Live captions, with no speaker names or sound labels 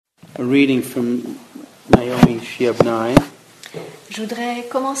a reading from Naomi Shihab-Nye. Je voudrais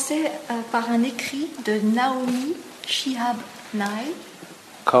commencer par un écrit de Naomi Shihab-Nye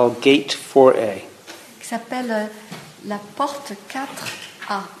Called Gate 4A. Qui s'appelle La porte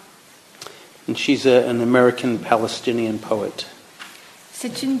 4A. And she's an American Palestinian poet.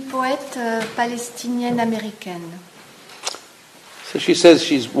 C'est une poète palestinienne américaine. So she says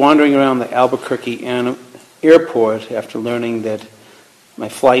she's wandering around the Albuquerque airport after learning that my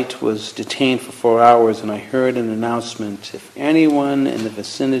flight was detained for 4 hours, and I heard an announcement: if anyone in the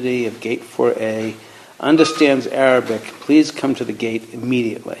vicinity of Gate 4A understands Arabic, please come to the gate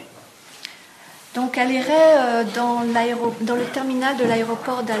immediately. Donc elle irait dans le terminal de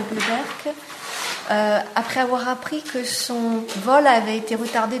l'aéroport d'Albuquerque après avoir appris que son vol avait été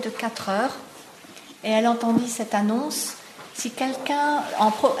retardé de 4 heures, et elle entendit cette annonce: si quelqu'un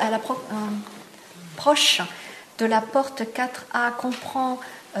proche de la porte 4A comprend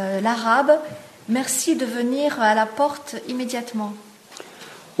l'arabe, merci de venir à la porte immédiatement.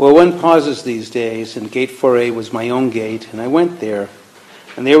 Well, one pauses these days, and Gate 4A was my own gate, and I went there,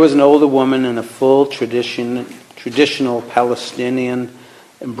 and there was an older woman in a full traditional Palestinian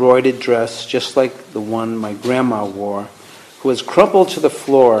embroidered dress, just like the one my grandma wore, who was crumpled to the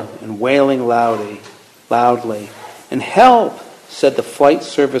floor and wailing loudly, and help, said the flight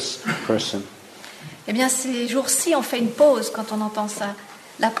service person. Eh bien, ces jours-ci, on fait une pause quand on entend ça.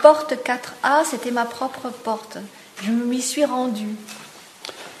 La porte 4A, c'était ma propre porte. Je m'y suis rendue.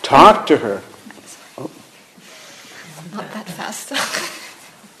 Talk to her. Oh. Not that fast.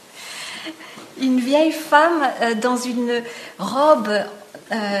 Une vieille femme dans une robe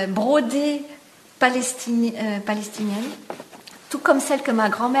brodée palestinienne, tout comme celle que ma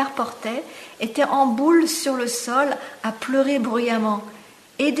grand-mère portait, était en boule sur le sol à pleurer bruyamment.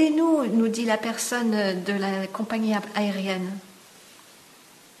 Aidez-nous, nous dit la personne de la compagnie aérienne.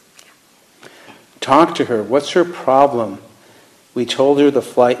 Talk to her. What's her problem? We told her the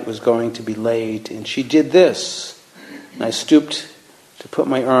flight was going to be late, and she did this. And I stooped to put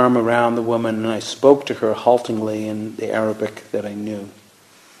my arm around the woman, and I spoke to her haltingly in the Arabic that I knew.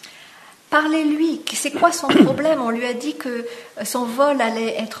 Parlez-lui, c'est quoi son problème? On lui a dit que son vol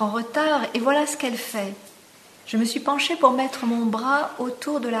allait être en retard, et voilà ce qu'elle fait. Je me suis penchée pour mettre mon bras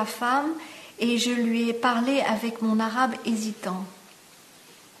autour de la femme, et je lui ai parlé avec mon arabe hésitant.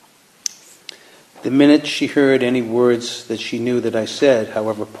 The minute she heard any words that she knew that I said,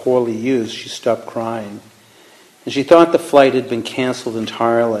 however poorly used, she stopped crying. And she thought the flight had been canceled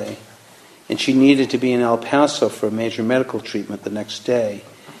entirely, and she needed to be in El Paso for a major medical treatment the next day.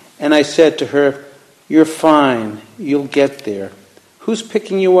 And I said to her, "You're fine, you'll get there. Who's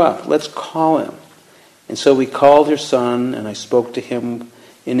picking you up? Let's call him." And so we called her son, and I spoke to him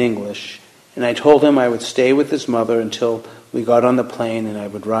in English, and I told him I would stay with his mother until we got on the plane, and I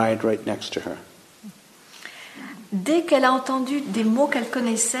would ride right next to her. Dès qu'elle a entendu des mots qu'elle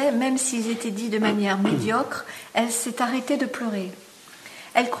connaissait, même s'ils étaient dits de manière médiocre, elle s'est arrêtée de pleurer.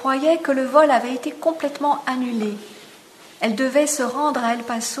 Elle croyait que le vol avait été complètement annulé. Elle devait se rendre à El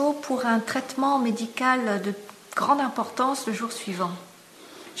Paso pour un traitement médical de grande importance le jour suivant.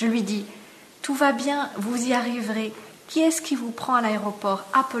 Je lui dis: « Tout va bien, vous y arriverez. Qui est-ce qui vous prend à l'aéroport?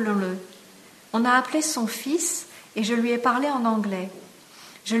 Appelons-le. » On a appelé son fils et je lui ai parlé en anglais.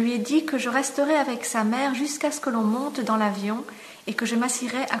 Je lui ai dit que je resterais avec sa mère jusqu'à ce que l'on monte dans l'avion et que je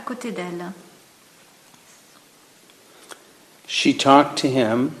m'assierais à côté d'elle. She talked to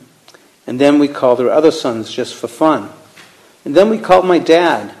him, and then we called her other sons just for fun. And then we called my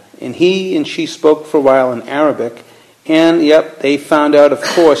dad, and he and she spoke for a while in Arabic, and yep, they found out, of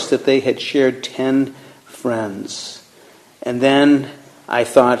course, that they had shared 10 friends. And then I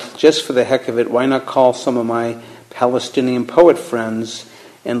thought, just for the heck of it, why not call some of my Palestinian poet friends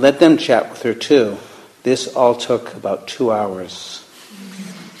and let them chat with her too. This all took about 2 hours.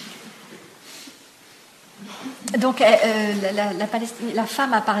 Donc la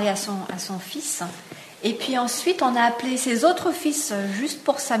femme a parlé à son fils, et puis ensuite on a appelé ses autres fils juste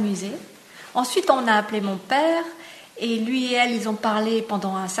pour s'amuser. Ensuite on a appelé mon père, et lui et elle, ils ont parlé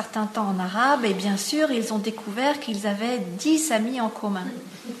pendant un certain temps en arabe, et bien sûr ils ont découvert qu'ils avaient 10 amis en commun.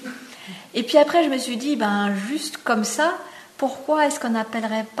 Et puis après je me suis dit, juste comme ça, pourquoi est-ce qu'on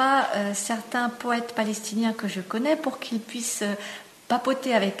n'appellerait pas certains poètes palestiniens que je connais pour qu'ils puissent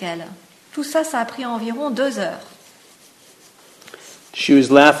papoter avec elle? Tout ça, ça a pris environ 2 heures. She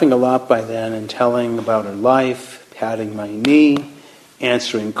was laughing a lot by then and telling about her life, patting my knee,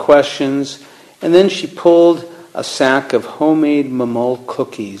 answering questions, and then she pulled a sack of homemade mamul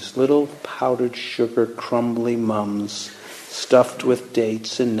cookies, little powdered sugar crumbly mums, stuffed with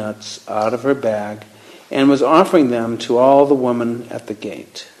dates and nuts, out of her bag, and was offering them to all the women at the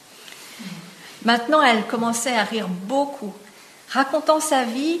gate. Maintenant, elle commençait à rire beaucoup, racontant sa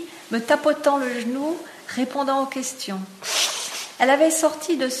vie, me tapotant le genou, répondant aux questions. Elle avait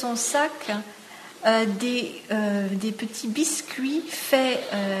sorti de son sac des petits biscuits faits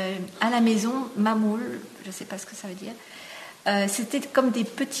à la maison, mamoule, je ne sais pas ce que ça veut dire. C'était comme des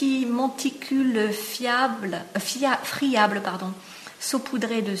petits monticules friables,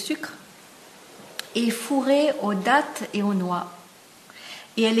 saupoudrés de sucre et fourrés aux dattes et aux noix.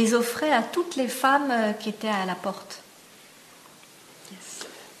 Et elle les offrait à toutes les femmes qui étaient à la porte. Yes.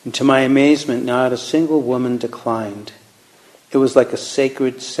 And to my amazement, not a single woman declined. It was like a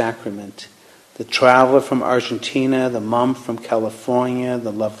sacred sacrament. The traveler from Argentina, the mom from California,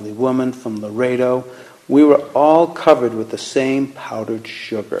 the lovely woman from Laredo, we were all covered with the same powdered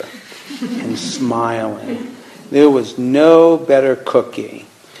sugar and smiling. There was no better cookie.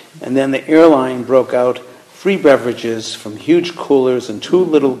 And then the airline broke out free beverages from huge coolers, and two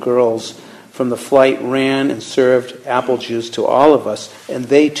little girls from the flight ran and served apple juice to all of us, and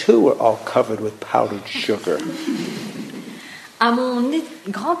they too were all covered with powdered sugar. À mon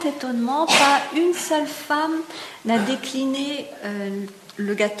grand étonnement, pas une seule femme n'a décliné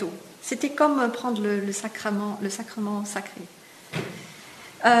le gâteau. C'était comme prendre le sacrement sacré.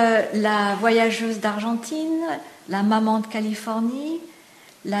 La voyageuse d'Argentine, la maman de Californie,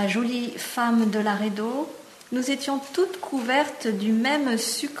 la jolie femme de Laredo, nous étions toutes couvertes du même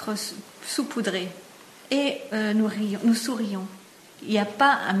sucre saupoudré. Et nous sourions. Il n'y a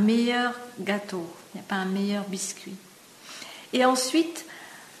pas un meilleur gâteau, il n'y a pas un meilleur biscuit. Et ensuite,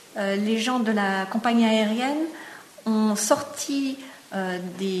 les gens de la compagnie aérienne ont sorti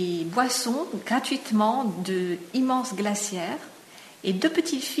des boissons gratuitement de immenses glacières. Et deux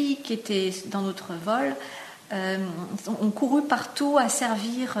petites filles qui étaient dans notre vol ont couru partout à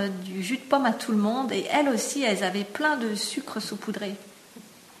servir du jus de pomme à tout le monde. Et elles aussi, elles avaient plein de sucre saupoudré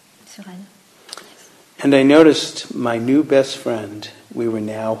sur elles. And I noticed my new best friend, we were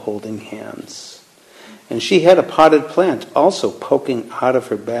now holding hands. And she had a potted plant also poking out of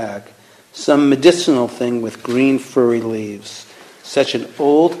her bag, some medicinal thing with green furry leaves. Such an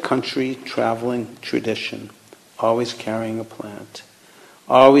old country traveling tradition, always carrying a plant,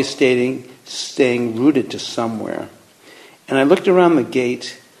 always staying rooted to somewhere. And I looked around the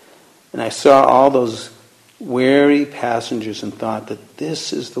gate and I saw all those weary passengers and thought that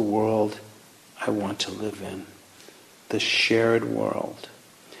this is the world I want to live in, the shared world.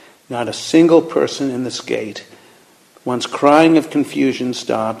 Not a single person in this gate, once crying of confusion,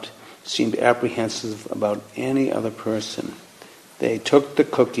 stopped, seemed apprehensive about any other person. They took the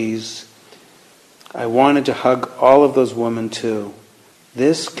cookies. I wanted to hug all of those women too.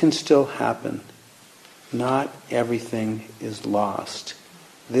 This can still happen. Not everything is lost.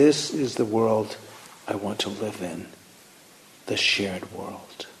 This is the world I want to live in, the shared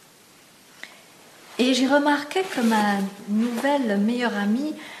world. Et j'ai remarqué que ma nouvelle meilleure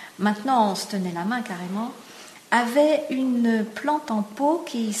amie, maintenant on se tenait la main carrément, avait une plante en pot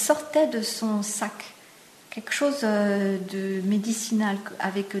qui sortait de son sac. Quelque chose de médicinal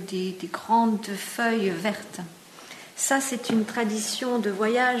avec des grandes feuilles vertes. Ça, c'est une tradition de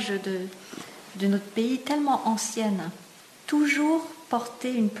voyage de notre pays tellement ancienne. Toujours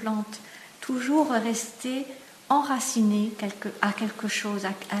porter une plante, toujours rester enraciné à quelque chose,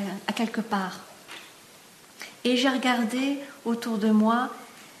 à quelque part. Et j'ai regardé autour de moi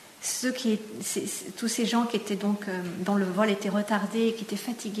tous ces gens qui étaient donc, dont le vol était retardé et qui étaient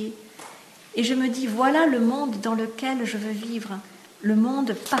fatigués. Et je me dis, voilà le monde dans lequel je veux vivre, le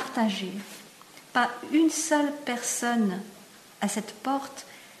monde partagé. Pas une seule personne à cette porte,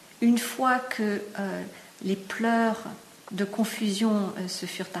 une fois que les pleurs de confusion se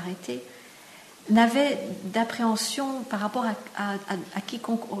furent arrêtés, n'avait d'appréhension par rapport à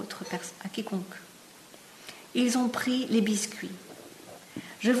quiconque autre, à quiconque. Ils ont pris les biscuits.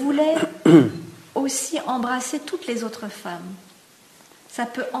 Je voulais aussi embrasser toutes les autres femmes. Ça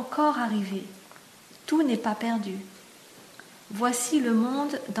peut encore arriver. Tout n'est pas perdu. Voici le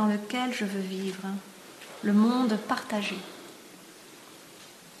monde dans lequel je veux vivre. Le monde partagé.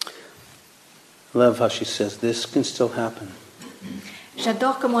 I love how she says, this can still happen.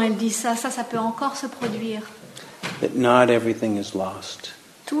 J'adore comment elle dit ça. Ça peut encore se produire. That not everything is lost.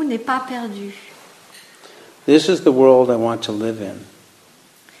 Tout n'est pas perdu. This is the world I want to live in.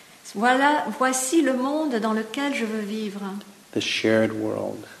 Voici le monde dans lequel je veux vivre. The shared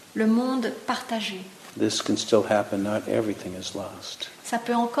world. Le monde partagé. This can still happen. Not everything is lost. Ça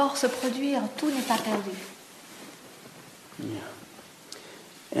peut encore se produire. Tout n'est pas perdu. Yeah.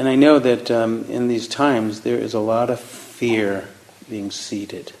 And I know that in these times there is a lot of fear being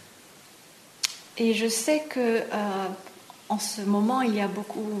seeded. Et je sais que en ce moment il y a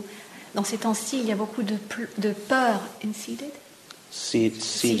beaucoup Dans ces temps-ci, il y a beaucoup de peurs seeded,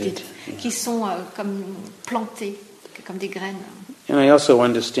 qui sont comme plantées, comme des graines. And I also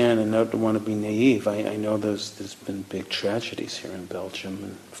understand and don't want to be naive. I know there's been big tragedies here in Belgium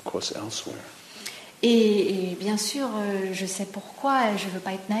and of course elsewhere. Et bien sûr, je sais pourquoi, je ne veux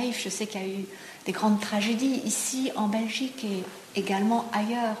pas être naïf, je sais qu'il y a eu des grandes tragédies ici en Belgique et également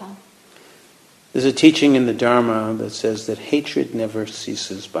ailleurs. There's a teaching in the Dharma that says that hatred never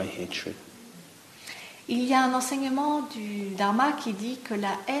ceases by hatred. Il y a un enseignement du Dharma qui dit que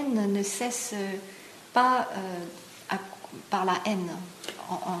la haine ne cesse pas par la haine.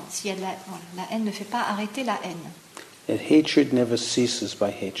 Si il y a la haine ne fait pas arrêter la haine. That hatred never ceases by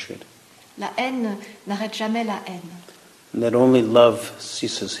hatred. La haine n'arrête jamais la haine. And that only love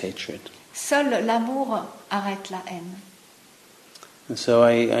ceases hatred. Seul l'amour arrête la haine. And so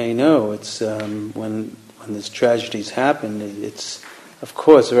I know it's when these tragedies happen, it's of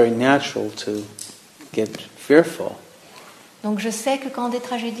course very natural to get fearful. Donc je sais que quand des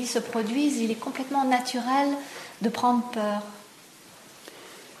tragédies se produisent, il est complètement naturel de prendre peur.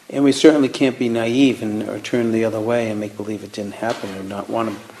 And we certainly can't be naive or turn the other way and make believe it didn't happen or not want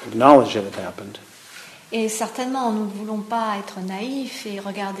to acknowledge that it happened. Et certainement, nous ne voulons pas être naïfs et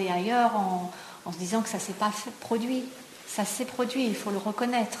regarder ailleurs en se disant que ça ne s'est pas produit. Ça s'est produit, il faut le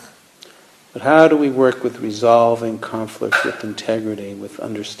reconnaître. But how do we work with resolving conflict with integrity, with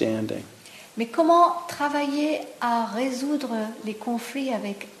understanding? Mais comment travailler à résoudre les conflits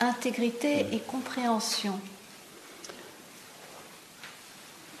avec intégrité et compréhension?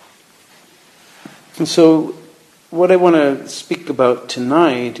 And so what I want to speak about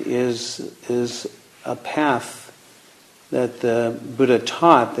tonight is a path that the Buddha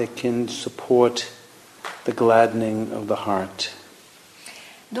taught that can support the gladdening of the heart.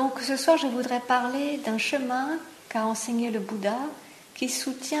 Donc ce soir, je voudrais parler d'un chemin qu'a enseigné le Bouddha qui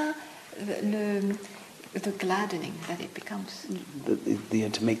soutient the gladdening that it becomes. To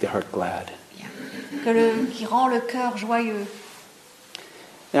make the heart glad. Yeah. Qui rend le cœur joyeux.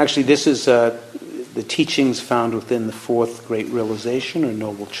 Actually, this is the teachings found within the fourth great realization or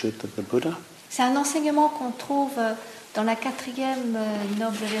noble truth of the Buddha. C'est un enseignement qu'on trouve dans la quatrième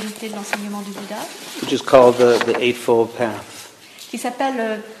noble vérité de l'enseignement du Bouddha, which is called the Eightfold Path. Qui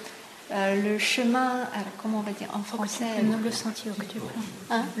s'appelle le chemin, comment on va dire en français? Le noble sentier octuple.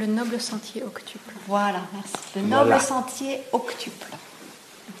 Hein? Le noble sentier octuple. Voilà, merci. Le noble sentier octuple.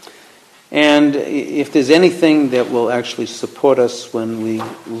 And if there's anything that will actually support us when we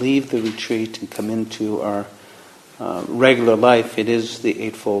leave the retreat and come into our regular life, it is the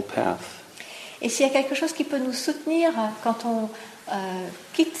Eightfold Path. Et s'il y a quelque chose qui peut nous soutenir quand on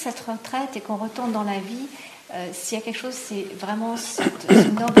quitte cette retraite et qu'on retourne dans la vie, s'il y a quelque chose, c'est vraiment ce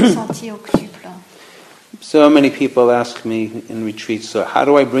noble sentier octuple. So many people ask me in retreats, so how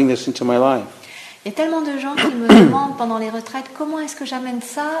do I bring this into my life? Il y a tellement de gens qui me demandent pendant les retraites comment est-ce que j'amène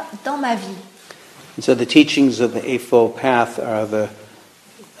ça dans ma vie. And so the teachings of the Eightfold Path are the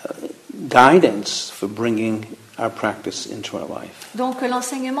guidance for bringing our practice into our life. Donc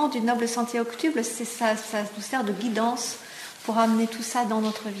l'enseignement du noble sentier octuple, c'est ça nous sert de guidance pour amener tout ça dans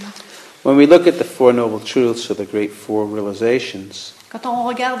notre vie. When we look at the Four Noble Truths or the Great Four Realizations, quand on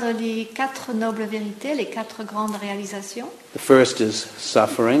regarde les quatre nobles vérités, les quatre grandes réalisations, the first is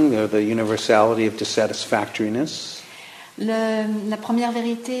suffering, or the universality of dissatisfactoriness. La première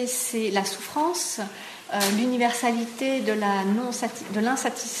vérité, c'est la souffrance, l'universalité de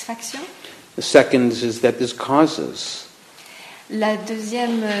l'insatisfaction. The second is that there's causes. La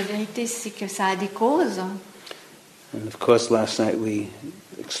deuxième vérité, c'est que ça a des causes. And of course, last night we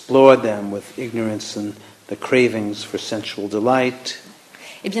explored them with ignorance and the cravings for sensual delight.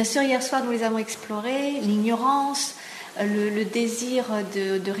 Et bien sûr, hier soir, nous les avons explorés, l'ignorance, le désir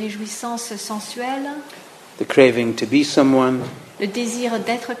de réjouissance sensuelle, the craving to be someone, le désir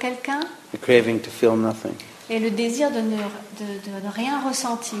d'être quelqu'un, the craving to feel nothing. Et le désir de ne rien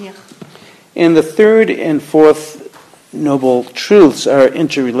ressentir. And the third and fourth noble truths are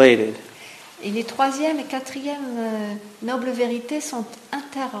interrelated. Et les troisième et quatrième nobles vérités sont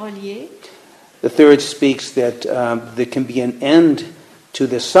interreliées. The third speaks that there can be an end to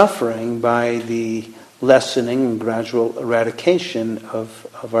the suffering by the lessening and gradual eradication of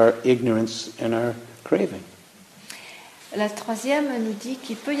our ignorance and our craving. La troisième nous dit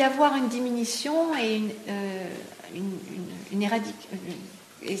qu'il peut y avoir une diminution et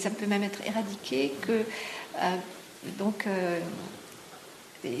et ça peut même être éradiqué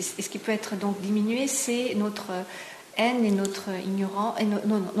et ce qui peut être donc diminué, c'est notre haine et notre ignorance,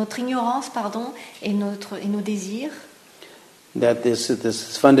 et nos désirs. That this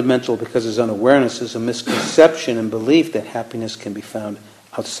is fundamental because there's unawareness, there's a misconception and belief that happiness can be found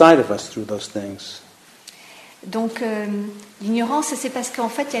outside of us through those things. Donc l'ignorance, c'est parce qu'en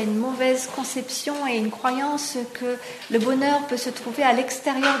fait il y a une mauvaise conception et une croyance que le bonheur peut se trouver à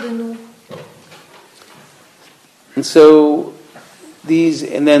l'extérieur de nous. And so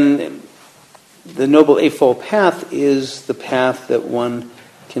and then the Noble Eightfold Path is the path that one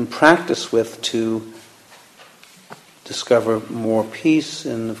can practice with to discover more peace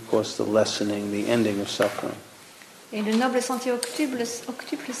and, of course, the lessening, the ending of suffering. Et le noble sentier octuple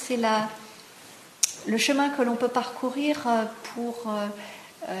c'est le chemin que l'on peut parcourir pour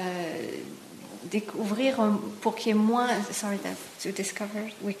découvrir, pour qu'il y ait moins... Sorry, to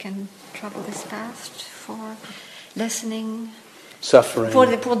discover, we can travel this path for lessening... Suffering.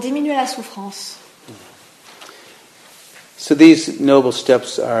 Pour diminuer la souffrance. So these noble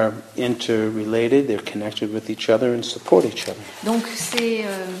steps are interrelated, they're connected with each other and support each other. Donc ces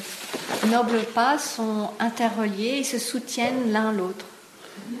nobles pas sont interreliés et se soutiennent l'un l'autre.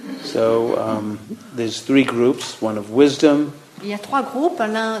 So there's three groups, one of wisdom. Il y a trois groupes,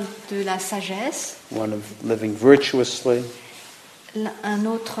 l'un de la sagesse, One of living virtuously. Un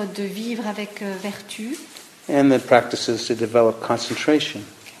autre de vivre avec vertu. And the practices to develop concentration.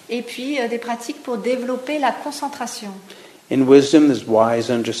 Et puis des pratiques pour développer la concentration. In wisdom, there's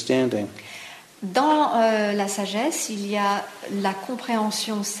wise understanding. Dans la sagesse, il y a la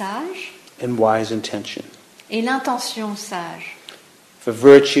compréhension sage. And wise intention. Et l'intention sage. For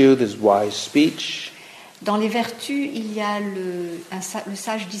virtue, there's wise speech. Dans les vertus, il y a le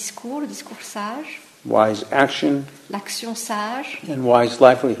sage discours, le discours sage. Wise action. L'action sage. And wise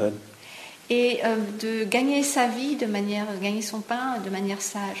livelihood. Et de gagner sa vie gagner son pain de manière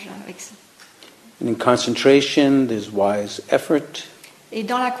sage. And in concentration, there's wise effort. Et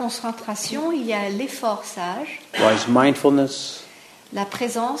dans la concentration, il y a l'effort sage. Wise mindfulness. La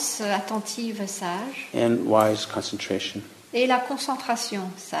présence attentive sage. And wise concentration. Et la concentration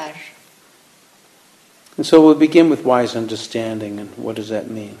sage. And so we'll begin with wise understanding. And what does that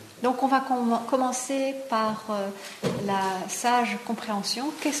mean? Donc on va commencer par la sage compréhension.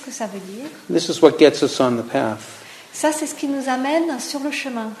 Qu'est-ce que ça veut dire? This is what gets us on the path. Ça, c'est ce qui nous amène sur le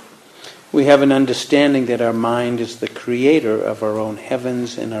chemin. We have an understanding that our mind is the creator of our own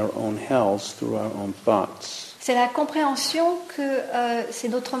heavens and our own hells through our own thoughts. C'est la compréhension que c'est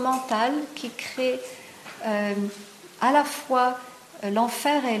notre mental qui crée à la fois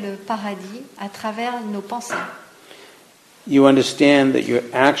l'enfer et le paradis à travers nos pensées. You understand that your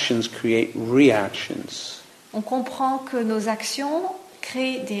actions create reactions. On comprend que nos actions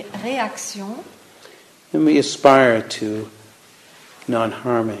créent des réactions. And we aspire to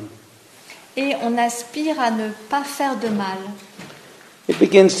non-harming. Et on aspire à ne pas faire de mal. It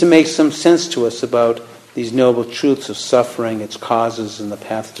begins to make some sense to us about these noble truths of suffering, its causes, and the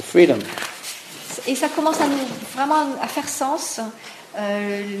path to freedom. Et ça commence à vraiment à faire sens.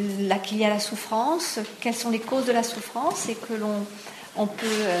 Là qu'il y a la souffrance, quelles sont les causes de la souffrance et que on peut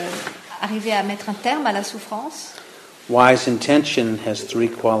arriver à mettre un terme à la souffrance. Wise intention has three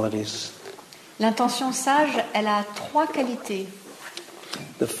qualities. L'intention sage, elle a trois qualités.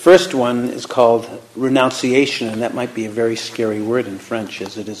 The first one is called renunciation, and that might be a very scary word in French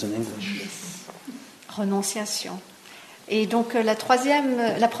as it is in English. Renonciation. Et donc la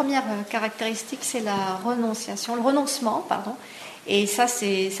première caractéristique, c'est la renonciation, le renoncement, pardon. Et ça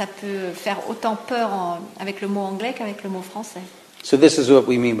peut faire autant peur avec le mot anglais qu'avec le mot français. So this is what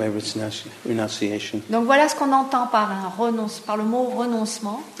we mean by renunciation. Donc voilà ce qu'on entend par le mot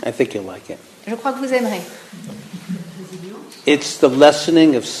renoncement. I think you'll like it. Je crois que vous aimerez. It's the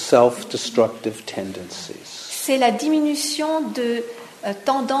lessening of self-destructive tendencies. C'est la diminution de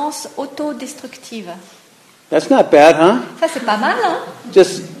tendances autodestructives. That's not bad, huh? Ça, c'est pas mal, hein?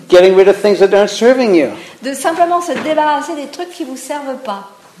 Just getting rid of things that aren't serving you. De simplement se débarrasser des trucs qui vous servent pas.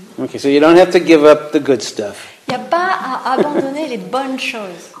 Okay, so you don't have to give up the good stuff. Il n'y a pas à abandonner les bonnes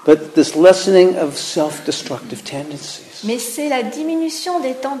choses. But this lessening of self-destructive tendencies. Mais c'est la diminution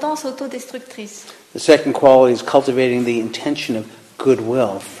des tendances autodestructrices. The second quality is cultivating the intention of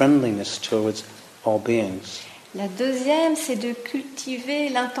goodwill, friendliness towards all beings. La deuxième, c'est de cultiver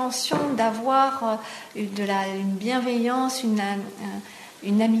l'intention d'avoir une bienveillance,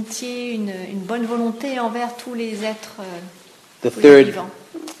 une amitié, une bonne volonté envers tous les êtres vivants.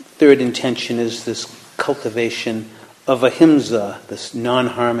 The third intention is this cultivation of ahimsa, this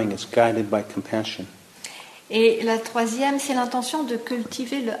non-harming, is guided by compassion. Et la troisième, c'est l'intention de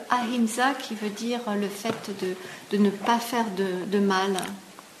cultiver le ahimsa, qui veut dire le fait de ne pas faire de mal,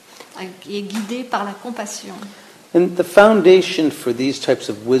 qui est guidé par la compassion. And the foundation for these types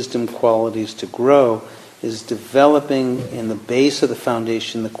of wisdom qualities to grow is developing in the base of the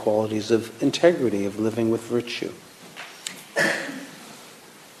foundation the qualities of integrity, of living with virtue.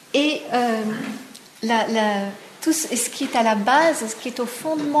 Et tout ce qui est à la base, ce qui est au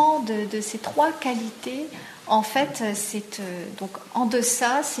fondement de ces trois qualités, en fait, c'est donc en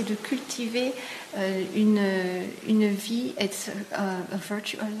deçà, c'est de cultiver une vie, a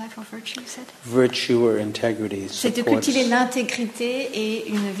virtue, a life of virtue, you said? Virtue or integrity C'est de supports. cultiver l'intégrité et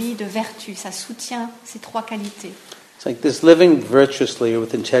une vie de vertu. Ça soutient ces trois qualités. It's like this living virtuously or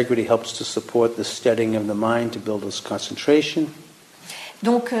with integrity helps to support the steadying of the mind to build this concentration.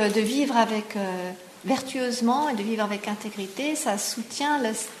 Donc, de vivre avec vertueusement et de vivre avec intégrité, ça soutient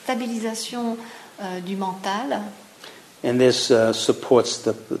la stabilisation du mental. And this supports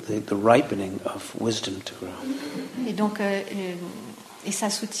the ripening of wisdom to grow. Et donc, et ça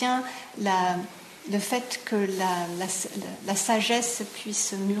soutient le fait que la sagesse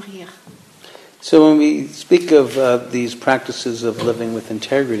puisse mûrir. So when we speak of these practices of living with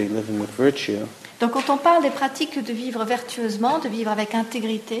integrity, living with virtue, Donc, quand on parle des pratiques de vivre vertueusement, de vivre avec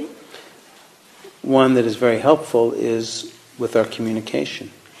intégrité, one that is very helpful is with our communication.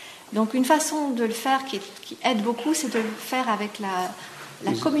 donc une façon de le faire qui aide beaucoup, c'est de le faire avec la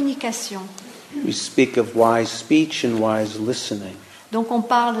communication. We speak of wise speech and wise listening. Donc, on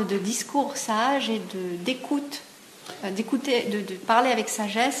parle de discours sage et d'écoute. De parler avec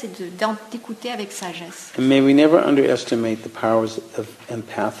sagesse et d'écouter avec sagesse. And may we never underestimate the powers of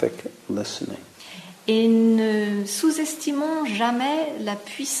empathic listening. Et ne sous-estimons jamais la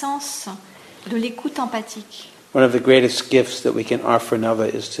puissance de l'écoute empathique. One of the greatest gifts that we can offer another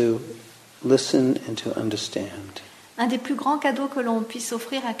is to listen and to understand. Un des plus grands cadeaux que l'on puisse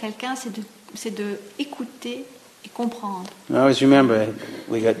offrir à quelqu'un, c'est de écouter et comprendre. And always remember,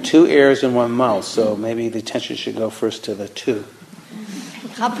 we got two ears and one mouth, so maybe the attention should go first to the two.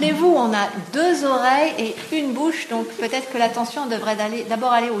 Rappelez-vous, on a deux oreilles et une bouche, donc peut-être que l'attention devrait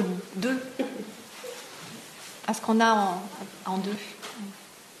d'abord aller aux deux, à ce qu'on a en deux.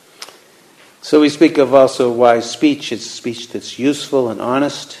 So we speak of also wise speech. It's speech that's useful and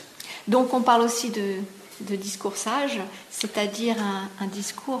honest. Donc on parle aussi de discours sage, c'est-à-dire un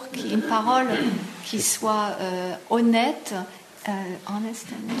discours, une parole qui soit honnête, honest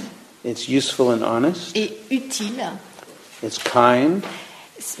It's useful and honest. et utile. It's kind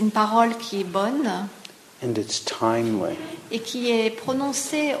C'est une parole qui est bonne and it's timely. et qui est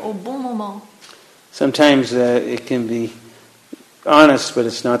prononcée au bon moment. Sometimes it can be honest, but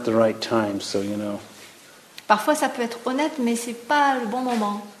it's not the right time. So Parfois ça peut être honnête, mais c'est pas le bon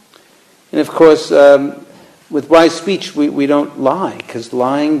moment. And of course, with wise speech, we don't lie, because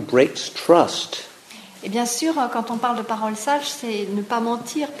lying breaks trust. Et bien sûr, quand on parle de paroles sages, c'est ne pas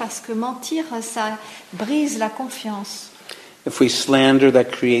mentir, parce que mentir, ça brise la confiance. If we slander,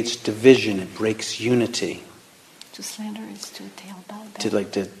 that creates division. It breaks unity. To slander is to tell bad.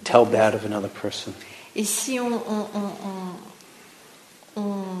 To tell bad of another person. Et si alors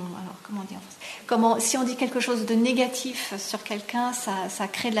comment dire, si on dit quelque chose de négatif sur quelqu'un, ça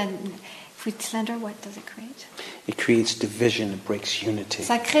crée de la. If we slander, what does it create? It creates division. It breaks unity.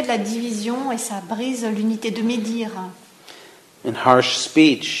 Ça crée de la division et ça brise l'unité de médire. And harsh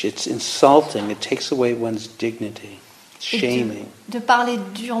speech, it's insulting. It takes away one's dignity. It's shaming. De parler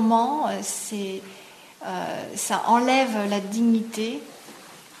durement, ça enlève la dignité.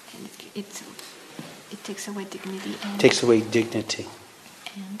 It takes away dignity. Takes away dignity.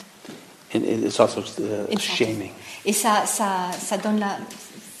 And it's also shaming. Et ça donne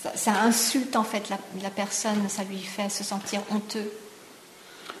ça insulte en fait la personne, ça lui fait se sentir honteux.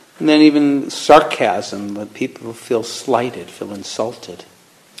 And then even sarcasm, that people feel slighted, feel insulted.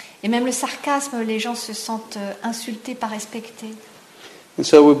 Et même le sarcasme, les gens se sentent insultés, pas respectés. And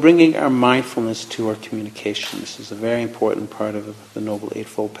so we're bringing our mindfulness to our communication. This is a very important part of the Noble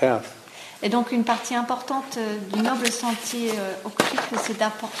Eightfold Path. Et donc une partie importante du noble sentier occulte, c'est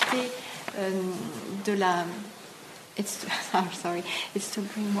d'apporter de la. I'm sorry. It's to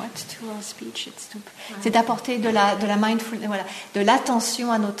bring what to our speech. C'est d'apporter de la mindfulness, voilà, de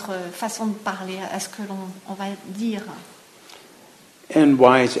l'attention à notre façon de parler, à ce que on va dire. And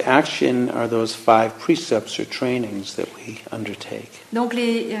wise action are those 5 precepts or trainings that we undertake. Donc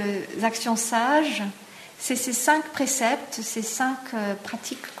les actions sages, c'est ces 5 préceptes, ces 5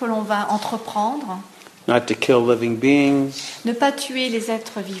 pratiques que l'on va entreprendre. Not to kill living beings. Ne pas tuer les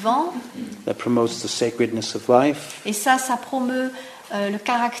êtres vivants. That promotes the sacredness of life. Et ça promeut le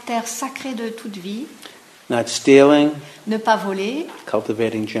caractère sacré de toute vie. Not stealing. Ne pas voler.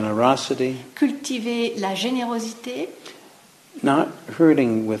 Cultivating generosity. Cultiver la générosité. Not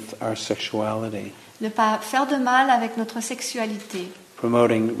hurting with our sexuality. Ne pas faire de mal avec notre sexualité.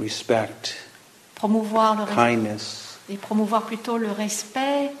 Promoting respect. Promouvoir le kindness. Et promouvoir plutôt le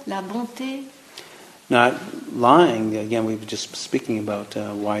respect, la bonté. not lying. Again, we were just speaking about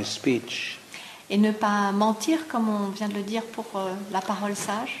wise speech. Et ne pas mentir, comme on vient de le dire pour la parole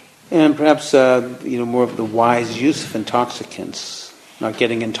sage. And perhaps, more of the wise use of intoxicants, not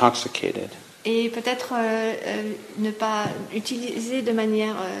getting intoxicated. Et peut-être ne pas utiliser de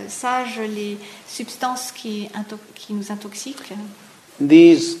manière sage les substances qui nous intoxiquent.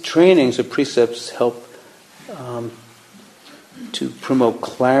 These trainings or precepts help to promote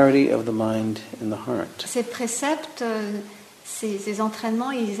clarity of the mind and the heart. Ces préceptes, ces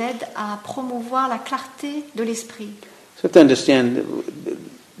entraînements, ils aident à promouvoir la clarté de l'esprit. So you have to understand,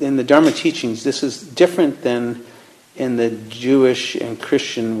 in the Dharma teachings, this is different than in the Jewish and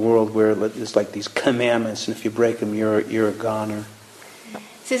Christian world where there's like these commandments, and if you break them, you're a goner.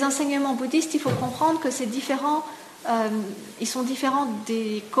 Ces enseignements bouddhistes, il faut comprendre que c'est différent. Ils sont différents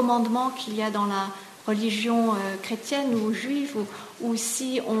des commandements qu'il y a dans la religion chrétienne ou juive, où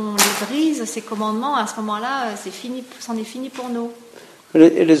si on les brise, ces commandements, à ce moment-là, c'est fini, c'en est fini pour nous.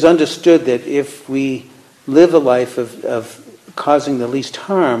 But it is understood that if we live a life of causing the least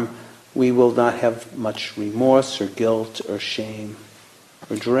harm, we will not have much remorse or guilt or shame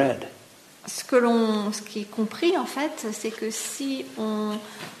or dread. Ce qui est compris, en fait, c'est que si on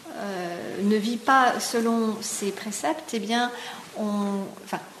ne vit pas selon ces préceptes, eh bien,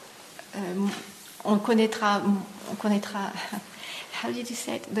 on connaîtra. How did you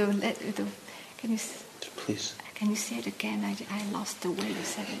say it? Please. Can you say it again? I lost the way you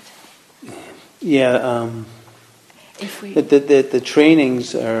said it. Yeah. If we The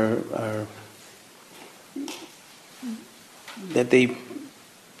trainings are that they,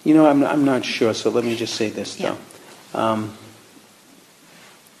 I'm not sure. So let me just say this though.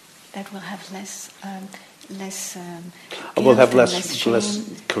 That will have less We'll have less less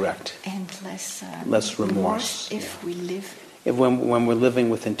correct, and less remorse. If we live. If when we're living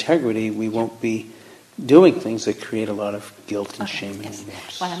with integrity, we won't be doing things that create a lot of guilt and shame and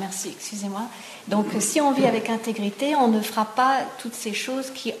remorse. Voilà, merci, excusez-moi. Donc, si on vit avec intégrité, on ne fera pas toutes ces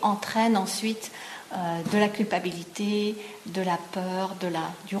choses qui entraînent ensuite de la culpabilité, de la peur,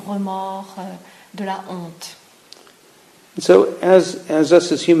 du remords, de la honte. So, as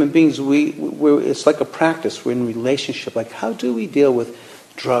us as human beings, it's like a practice. We're in relationship. Like, how do we deal with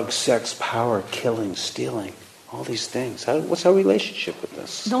drugs, sex, power, killing, stealing? All these things. What's our relationship with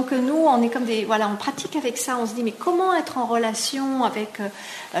this? Donc nous, on est comme on pratique avec ça. On se dit, mais comment être en relation avec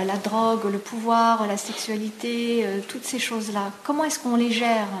la drogue, le pouvoir, la sexualité, toutes ces choses-là? Comment est-ce qu'on les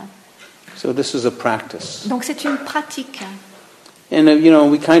gère? So this is a practice. Donc c'est une pratique. And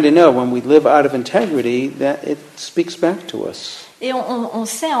we kind of know when we live out of integrity that it speaks back to us. Et on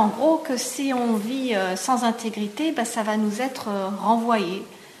sait en gros que si on vit sans intégrité, ça va nous être renvoyé.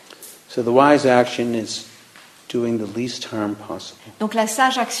 So the wise action is doing the least harm possible. Donc la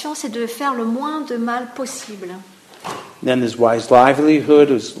sage action, c'est de faire le moins de mal possible. Then there's wise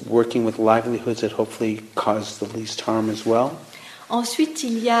livelihood, is working with livelihoods that hopefully cause the least harm as well. Ensuite,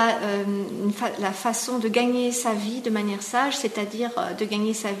 il y a la façon de gagner sa vie de manière sage, c'est-à-dire de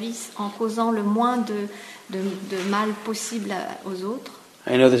gagner sa vie en causant le moins de mal possible aux autres.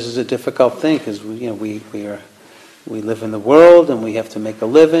 I know this is a difficult thing because we live in the world and we have to make a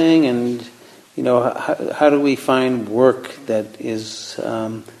living, and how do we find work that is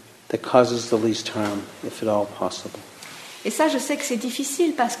that causes the least harm, if at all possible? Et ça, je sais que c'est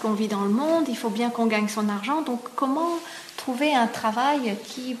difficile parce qu'on vit dans le monde, il faut bien qu'on gagne son argent. Donc, comment trouver un travail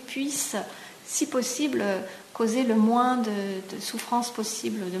qui puisse, si possible, causer le moins de souffrance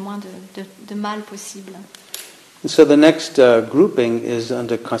possible, le moins de mal possible? And so the next grouping is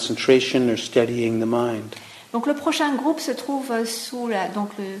under concentration or steadying the mind. Donc, le prochain groupe se trouve sous la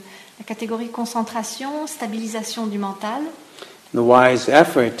catégorie concentration, stabilisation du mental. The wise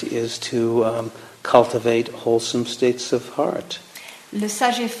effort is to cultivate wholesome states of heart. Le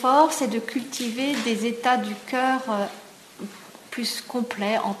sage effort, c'est de cultiver des états du cœur plus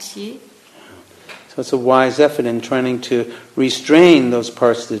complets, entiers. So it's a wise effort in trying to restrain those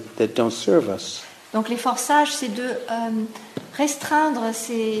parts that don't serve us. Donc l'effort sage, c'est de restreindre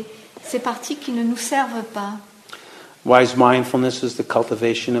ces parties qui ne nous servent pas. Wise mindfulness is the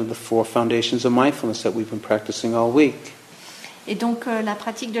cultivation of the 4 foundations of mindfulness that we've been practicing all week. Et donc la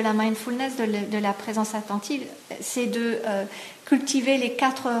pratique de la mindfulness, de la présence attentive, c'est de cultiver les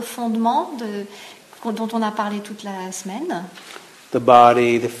 4 fondements dont on a parlé toute la semaine. The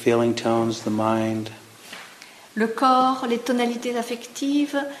body, the feeling tones, the mind. Le corps, les tonalités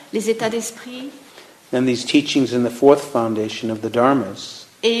affectives, les états d'esprit. And these teachings in the 4th foundation of the Dharmas.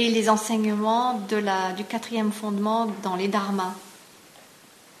 Et les enseignements du 4e fondement dans les Dharmas.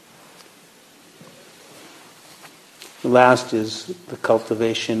 The last is the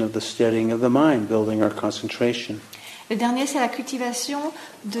cultivation of the steadying of the mind, building our concentration. Le dernier, c'est la cultivation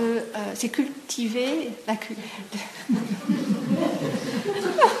de... c'est cultiver...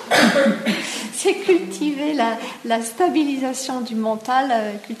 c'est cultiver la stabilisation du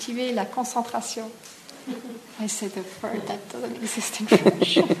mental, cultiver la concentration. I said a word that doesn't exist in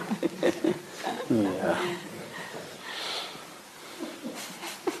French. Yeah.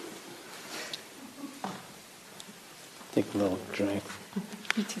 Take a little drink.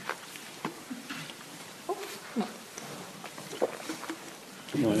 Me too. Oh,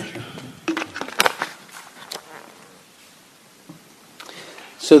 no.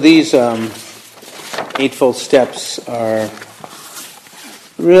 So these Eightfold Steps are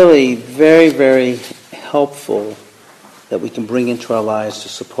really very, very helpful that we can bring into our lives to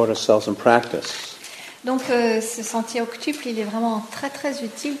support ourselves in practice. Donc ce sentier octuple, il est vraiment très très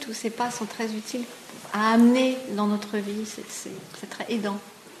utile. Tous ces pas sont très utiles à amener dans notre vie. C'est très aidant.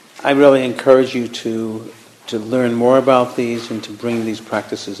 I really encourage you to learn more about these and to bring these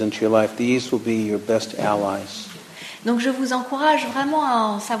practices into your life. These will be your best allies. Donc je vous encourage vraiment à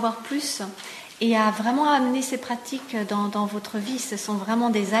en savoir plus et à vraiment amener ces pratiques dans votre vie. Ce sont vraiment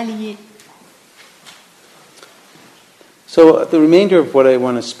des alliés. So the remainder of what I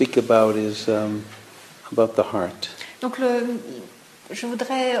want to speak about is about the heart. Donc je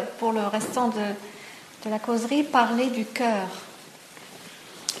voudrais, pour le restant de la causerie, parler du cœur.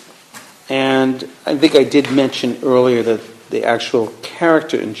 And I think I did mention earlier that the actual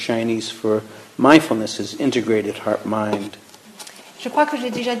character in Chinese for mindfulness is integrated heart-mind. Je crois que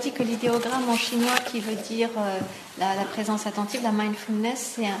j'ai déjà dit que l'idéogramme en chinois qui veut dire la présence attentive, la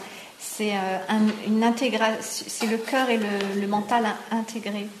mindfulness, c'est une intégration, c'est le cœur et le mental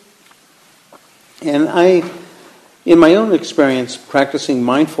intégrés. And in my own experience practicing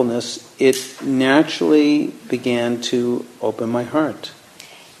mindfulness, it naturally began to open my heart.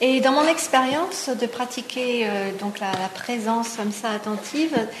 Et dans mon expérience de pratiquer donc la présence comme ça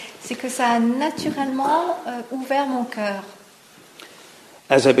attentive, c'est que ça a naturellement ouvert mon cœur.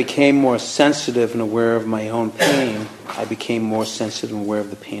 As I became more sensitive and aware of my own pain, I became more sensitive and aware of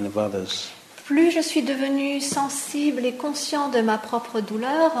the pain of others. Plus je suis devenue sensible et conscient de ma propre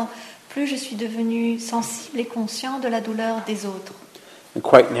douleur, plus je suis devenue sensible et conscient de la douleur des autres. And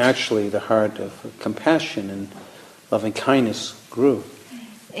quite naturally, the heart of compassion and loving kindness grew.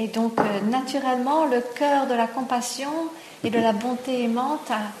 Et donc, naturellement, le cœur de la compassion et de la bonté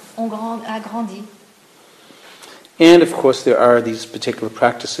aimante a grandi. And of course, there are these particular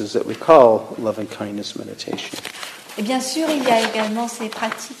practices that we call loving kindness meditation. Et bien sûr, il y a également ces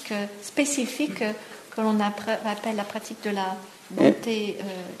pratiques spécifiques que l'on appelle la pratique de la bonté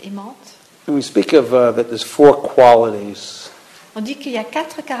aimante. And we speak of that there's 4 qualities. On dit qu'il y a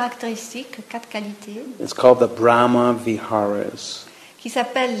 4 caractéristiques, 4 qualités. It's called the Brahma Viharas. Qui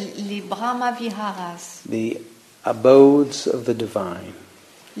s'appellent les Brahma Viharas. The abodes of the divine.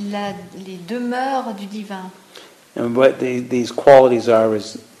 Les demeures du divin. And what these qualities are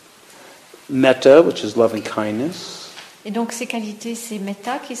is metta, which is loving kindness. Et donc ces qualités, c'est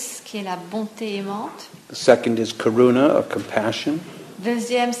metta, qui est la bonté aimante. The second is karuna, or compassion.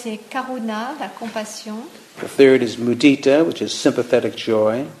 Deuxième, c'est karuna, la compassion. The third is mudita, which is sympathetic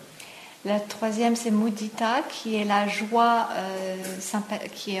joy. La troisième, c'est mudita, qui est la joie,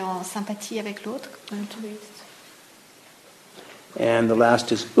 qui est en sympathie avec l'autre. And the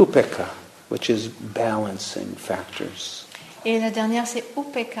last is upekkha, which is balancing factors. Et la dernière, c'est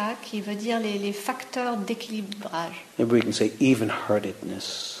upekkha, qui veut dire les facteurs d'équilibrage. Maybe we can say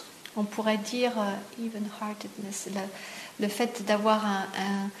even-heartedness. On pourrait dire even-heartedness, le fait d'avoir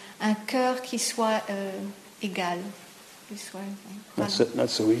un cœur qui soit égal. Voilà. Not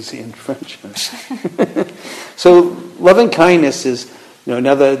so easy in French. So loving kindness is,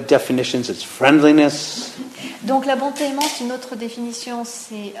 another definition is friendliness. Donc la bonté aimante, une autre définition,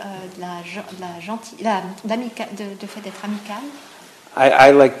 c'est de fait d'être amical.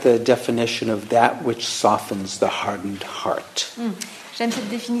 I like the definition of that which softens the hardened heart. J'aime cette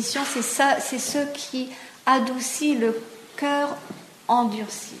définition, c'est ce qui adoucit le cœur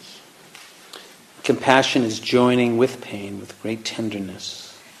endurci. Compassion is joining with pain with great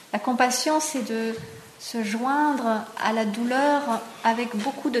tenderness. La compassion, c'est de se joindre à la douleur avec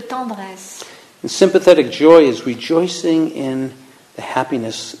beaucoup de tendresse. And sympathetic joy is rejoicing in the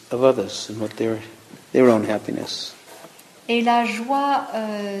happiness of others and what their own happiness. Et la joie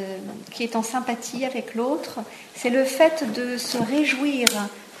qui est en sympathie avec l'autre, c'est le fait de se réjouir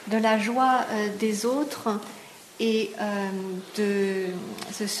de la joie des autres et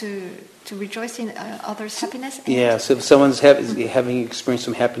to rejoice in others' happiness. Yeah, so if someone's having experienced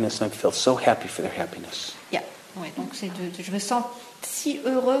some happiness, I feel so happy for their happiness. Yeah. Ouais, donc je me sens si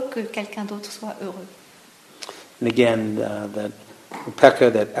heureux que quelqu'un d'autre soit heureux. And again, that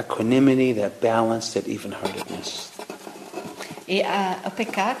upeka, that equanimity, that balance, that even-heartedness. Et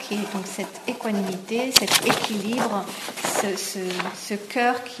upeka, qui est donc cette équanimité, cet équilibre, ce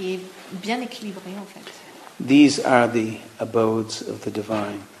cœur qui est bien équilibré en fait. These are the abodes of the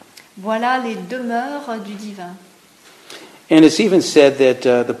divine. Voilà les demeures du divin. And it's even said that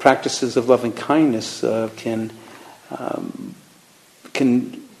the practices of loving kindness can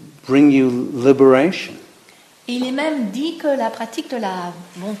bring you liberation. Il est même dit que la pratique de la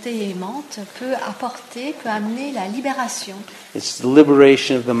bonté aimante peut amener la libération. It's the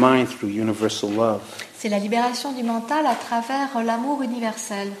liberation of the mind through universal love. C'est la libération du mental à travers l'amour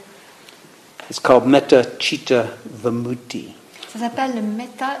universel. It's called metta citta vimutti. Ça s'appelle le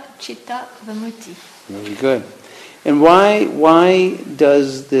metta citta vimutti. Very good. And why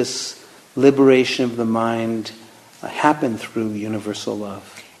does this liberation of the mind happen through universal love?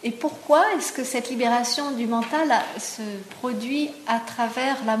 Et pourquoi est-ce que cette libération du mental se produit à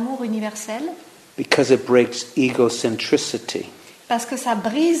travers l'amour universel? Because it breaks egocentricity. Parce que ça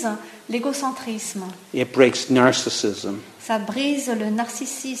brise l'égocentrisme. It breaks narcissism. Ça brise le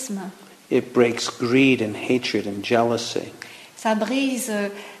narcissisme. It breaks greed and hatred and jealousy. Ça brise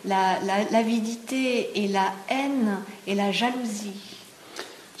l'avidité et la haine et la jalousie.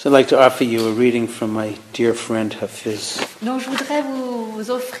 So I'd like to offer you a reading from my dear friend Hafiz. Donc je voudrais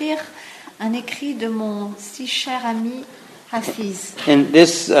vous offrir un écrit de mon si cher ami Hafiz. And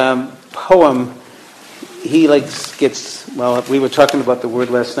this poem, he gets, well, we were talking about the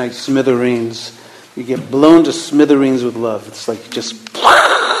word last night, smithereens. You get blown to smithereens with love. It's like just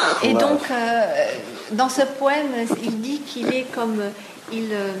Et love. donc, dans ce poème, il dit qu'il est comme...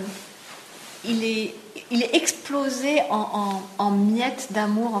 Il est explosé en miettes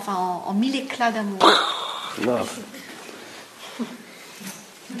d'amour, enfin en mille éclats d'amour. Love.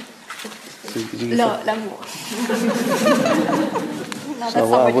 L'amour. No, that's So not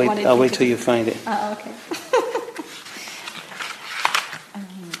what you wanted I'll me wait to till do. you find it. Ah, okay.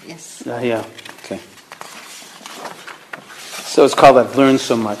 Yes. Yeah, okay. So it's called I've Learned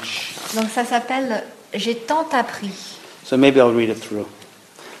So Much. Donc ça s'appelle J'ai tant appris. So maybe I'll read it through.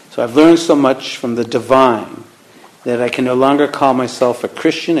 So I've learned so much from the divine that I can no longer call myself a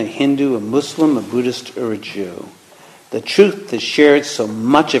Christian, a Hindu, a Muslim, a Buddhist, or a Jew. The truth has shared so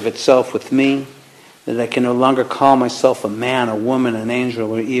much of itself with me that I can no longer call myself a man, a woman, an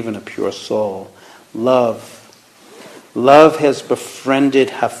angel, or even a pure soul. Love has befriended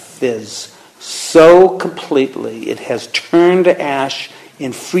Hafiz so completely it has turned to ash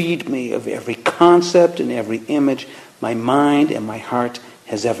and freed me of every concept and every image my mind and my heart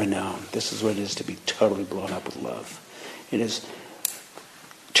has ever known. This is what it is to be totally blown up with love. It has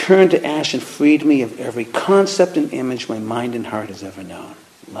turned to ash and freed me of every concept and image my mind and heart has ever known.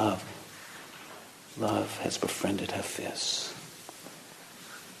 Love has befriended Hafiz.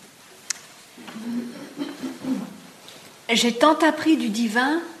 J'ai tant appris du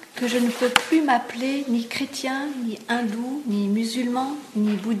divin que je ne peux plus m'appeler ni chrétien, ni hindou, ni musulman,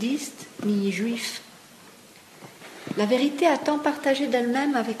 ni bouddhiste, ni juif. La vérité a tant partagé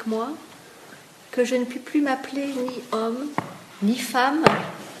d'elle-même avec moi que je ne puis plus m'appeler ni homme, ni femme,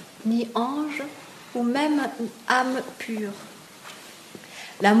 ni ange, ou même âme pure.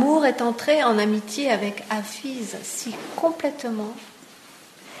 L'amour est entré en amitié avec Hafiz si complètement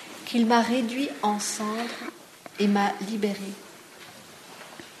qu'il m'a réduit en cendres et m'a libéré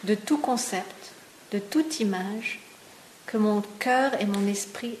de tout concept, de toute image que mon cœur et mon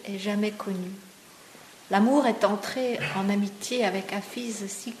esprit aient jamais connu. L'amour est entré en amitié avec Hafiz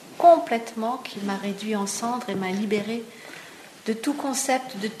si complètement qu'il m'a réduit en cendres et m'a libéré de tout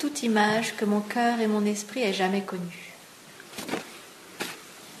concept, de toute image que mon cœur et mon esprit aient jamais connu.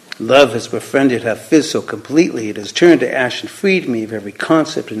 Love has befriended Hafiz so completely it has turned to ash and freed me of every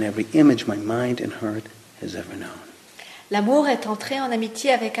concept and every image my mind and heart has ever known. L'amour est entré en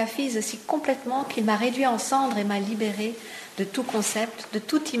amitié avec Hafiz si complètement qu'il m'a réduit en cendres et m'a libéré de tout concept, de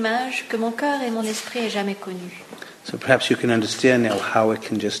toute image que mon cœur et mon esprit aient jamais connu. So perhaps you can understand now how it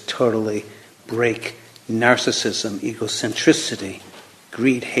can just totally break narcissism, egocentricity,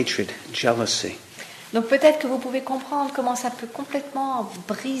 greed, hatred, jealousy. Donc peut-être que vous pouvez comprendre comment ça peut complètement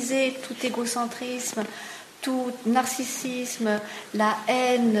briser tout égocentrisme, tout narcissisme, la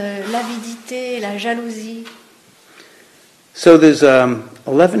haine, l'avidité, la jalousie. So there's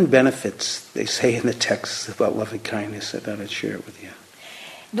 11 benefits, they say in the text, about loving kindness. I thought I'd share it with you.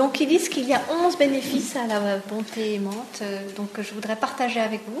 Donc ils disent qu'il y a 11 bénéfices à la bonté aimante, donc je voudrais partager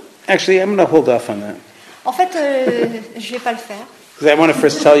avec vous. Actually, I'm going to hold off on that. En fait, je ne vais pas le faire. Because I want to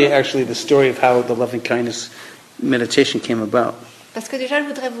first tell you actually the story of how the loving kindness meditation came about. Parce que déjà, je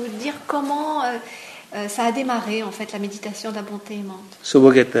voudrais vous dire comment ça a démarré, en fait, la méditation de la bonté aimante. So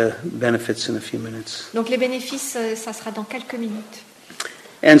we'll get the benefits in a few minutes. Donc les bénéfices, ça sera dans quelques minutes.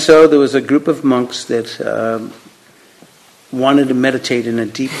 And so there was a group of monks that wanted to meditate in a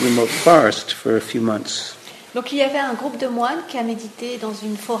deep, remote forest for a few months. Donc il y avait un groupe de moines qui a médité dans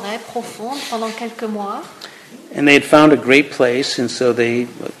une forêt profonde pendant quelques mois. And they had found a great place, and so they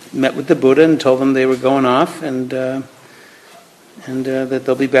met with the Buddha and told them they were going off and that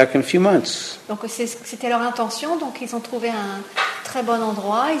they'll be back in a few months. Donc c'était leur intention, donc ils ont trouvé un très bon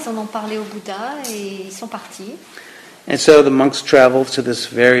endroit, ils en ont parlé au Bouddha et ils sont partis. And so the monks traveled to this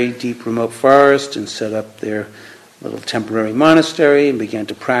very deep, remote forest and set up their little temporary monastery and began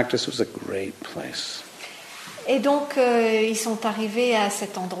to practice. It was a great place. Et donc, ils sont arrivés à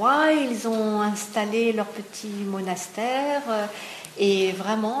cet endroit, ils ont installé leur petit monastère, et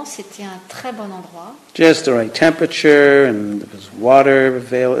vraiment, c'était un très bon endroit. Just the right temperature, and there was water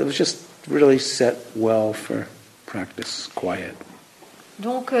available. It was just really set well for practice, quiet.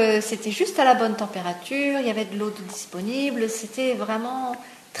 Donc, c'était juste à la bonne température, il y avait de l'eau disponible, c'était vraiment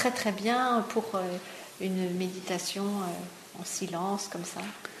très très bien pour une méditation en silence, comme ça.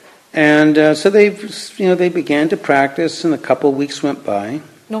 And so they began to practice, and a couple of weeks went by.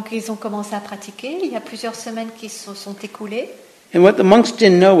 Donc ils ont commencé à pratiquer. Il y a plusieurs semaines qui se sont écoulées. And what the monks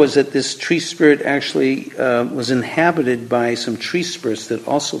didn't know was that this tree spirit actually was inhabited by some tree spirits that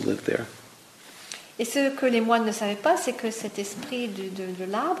also lived there. Et ce que les moines ne savaient pas, c'est que cet esprit de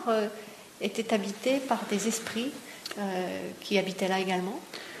l'arbre était habité par des esprits qui habitaient là également.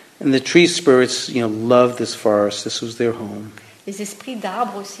 And the tree spirits, loved this forest. This was their home. Les esprits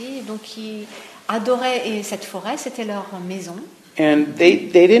d'arbres aussi, donc qui adoraient cette forêt, c'était leur maison. And they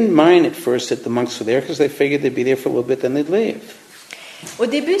didn't mind at first that the monks were there because they figured they'd be there for a little bit, then they'd leave. Au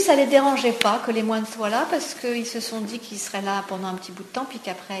début, ça les dérangeait pas que les moines soient là parce qu'ils se sont dit qu'ils seraient là pendant un petit bout de temps, puis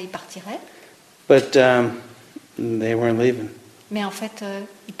qu'après ils partiraient. But they weren't leaving. Mais en fait,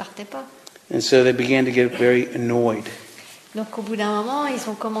 ils partaient pas. And so they began to get very annoyed. Donc au bout d'un moment, ils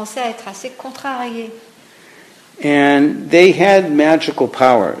ont commencé à être assez contrariés. And they had magical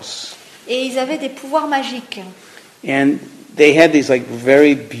powers. Et ils avaient des pouvoirs magiques. And they had these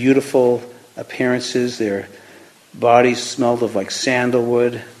very beautiful appearances. Their bodies smelled of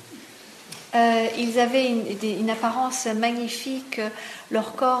sandalwood. Ils avaient une apparence magnifique.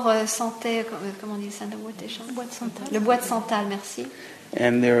 Leur corps sentait, comment on dit, sandalwood, bois de santal. Le bois de santal, merci.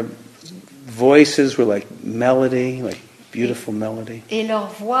 And their voices were like melody, like beautiful melody. Et leur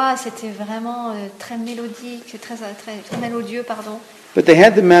voix, c'était vraiment très mélodique, très mélodieux, pardon. But they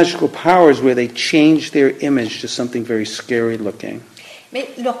had the magical powers where they changed their image to something very scary looking. Mais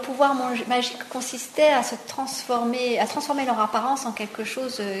leur pouvoir magique consistait à transformer leur apparence en quelque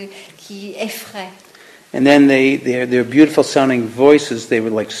chose qui effraie. And then their beautiful sounding voices, they were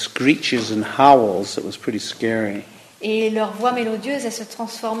like screeches and howls. It was pretty scary. Et leur voix mélodieuse, elle se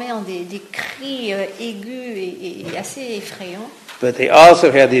transformait en des cris aigus et assez effrayants. But they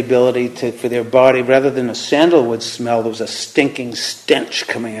also had the ability for their body, rather than a sandalwood smell, there was a stinking stench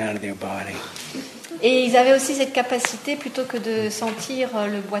coming out of their body. Et ils avaient aussi cette capacité, plutôt que de sentir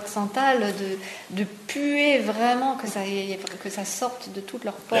le bois de santal, de puer vraiment, que ça sorte de toutes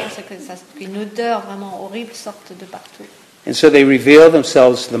leurs pores, qu'une odeur vraiment horrible sorte de partout. And so they revealed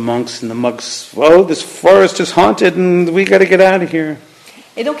themselves to the monks, and the monks, oh, this forest is haunted, and we got to get out of here.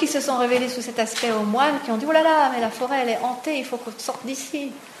 Et donc ils se sont révélés sous cet aspect aux moines qui ont dit, oh là là, mais la forêt elle est hantée, il faut qu'on sorte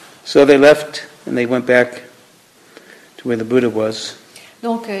d'ici. So they left, and they went back to where the Buddha was.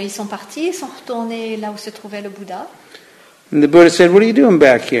 Donc ils sont partis, ils sont retournés là où se trouvait le Bouddha. And the Buddha said, what are you doing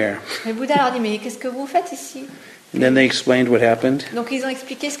back here? Le Bouddha leur dit, mais qu'est-ce que vous faites ici? And then they explained what happened. Donc ils ont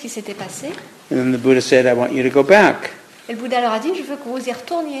expliqué ce qui s'était passé. And then the Buddha said, I want you to go back. Et le Bouddha leur a dit, je veux que vous y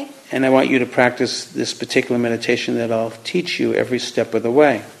retourniez. And I want you to practice this particular meditation that I'll teach you every step of the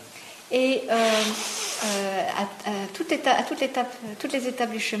way. Et à toutes les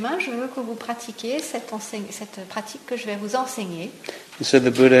étapes du chemin, je veux que vous pratiquiez cette pratique que je vais vous enseigner. And so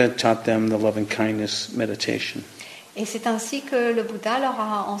the Buddha taught them the loving kindness meditation. Et c'est ainsi que le Bouddha leur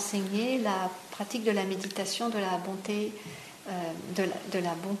a enseigné la pratique de la méditation de la bonté, de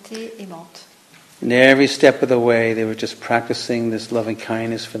la bonté aimante. And every step of the way, they were just practicing this loving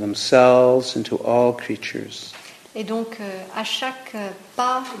kindness for themselves and to all creatures. Et donc, à chaque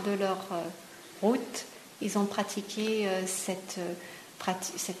pas de leur route, ils ont pratiqué cette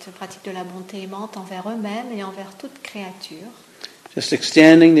pratique de la bonté aimante envers eux-mêmes et envers toute créature. Just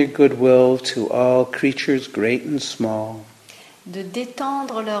extending their goodwill to all creatures, great and small. De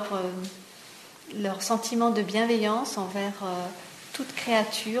détendre leur sentiment de bienveillance envers toute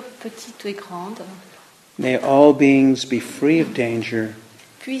créature, petite et grande. May all beings be free of danger,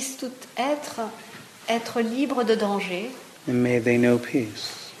 Puisse tout être libre de danger, and may they know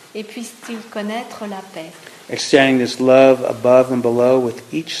peace. et puisse-t-il connaître la paix. Extending this love above and below with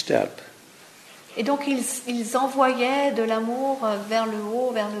each step. Et donc ils envoyaient de l'amour vers le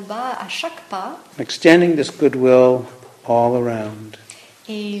haut, vers le bas, à chaque pas, Extending this goodwill all around.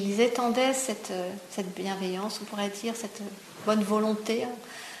 et ils étendaient cette bienveillance, on pourrait dire, cette bonne volonté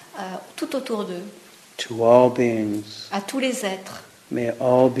tout autour d'eux, To all beings, à tous les êtres. may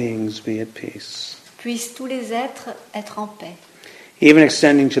all beings be at peace. Puissent tous les êtres être en paix. Even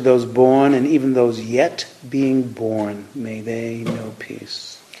extending to those born and even those yet being born, may they know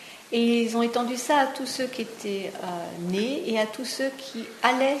peace. Et ils ont étendu ça à tous ceux qui étaient nés et à tous ceux qui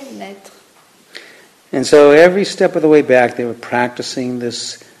allaient naître. And so every step of the way back, they were practicing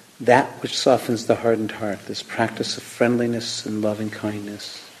that which softens the hardened heart, this practice of friendliness and loving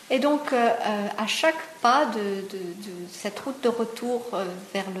kindness. Et donc, à chaque pas de cette route de retour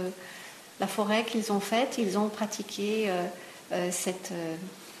vers la forêt qu'ils ont faite, ils ont pratiqué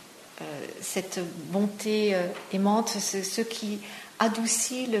cette bonté aimante, ce qui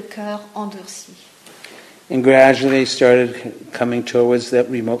adoucit le cœur endurci. And gradually they started coming towards that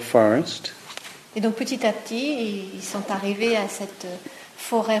remote forest. Et donc, petit à petit, ils sont arrivés à cette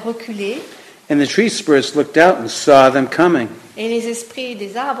forêt reculée. And the tree spirits looked out and saw them coming. Et les esprits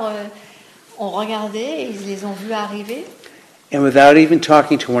des arbres ont regardé et ils les ont vus arriver. And without even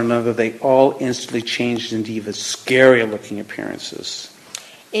talking to one another, they all instantly changed into even scarier looking appearances.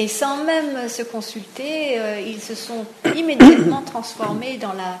 Et sans même se consulter, ils se sont immédiatement transformés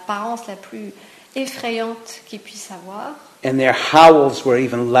dans l'apparence la plus effrayante qu'ils puissent avoir. And their howls were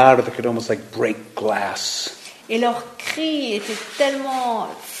even louder, they could almost like break glass. Et leurs cris étaient tellement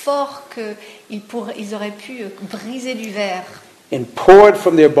forts qu'ils auraient pu briser du verre. And poured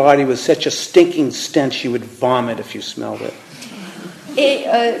from their body with such a stinking stench you would vomit if you smelled it.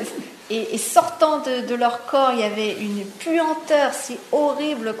 Et sortant de leur corps, il y avait une puanteur si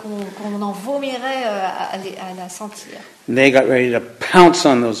horrible qu'on en vomirait à la sentir. And they got ready to pounce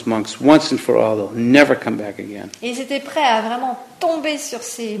on those monks once and for all. They'll never come back again. Et ils étaient prêts à vraiment tomber sur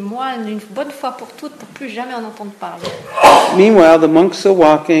ces moines une bonne fois pour toutes pour plus jamais en entendre parler. Meanwhile, the monks are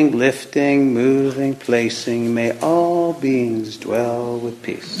walking, lifting, moving, placing. May all beings dwell with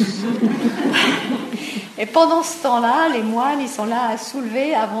peace. Et pendant ce temps-là, les moines, ils sont là à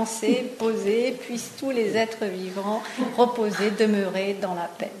soulever, avancer, poser, puissent tous les êtres vivants reposer, demeurer dans la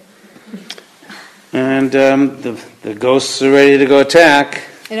paix. And the ghosts are ready to go attack.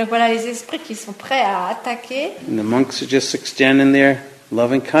 Et donc voilà les esprits qui sont prêts à attaquer. And the monks are just extending their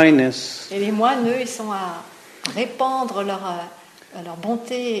loving kindness. Et les moines, eux, ils sont à répandre leur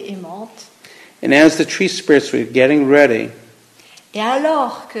bonté aimante. And as the tree spirits were getting ready, Et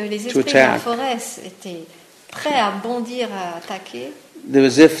alors que les esprits de la forêt étaient prêts à bondir, à attaquer, there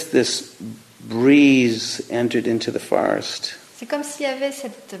was if this breeze entered into the forest. c'est comme s'il y avait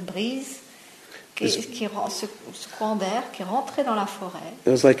cette brise, ce courant d'air qui rentrait dans la forêt.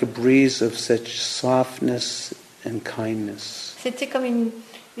 It was like a breeze of such softness and kindness. C'était comme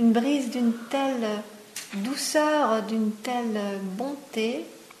une brise d'une telle douceur, d'une telle bonté,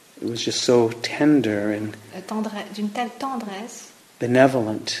 It was just so tender and d'une telle tendresse.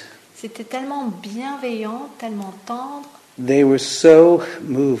 benevolent. C'était tellement bienveillant, tellement tendre. They were so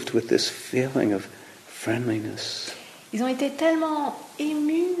moved with this feeling of friendliness. Ils ont été tellement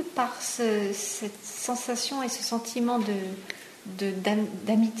émus par cette sensation et ce sentiment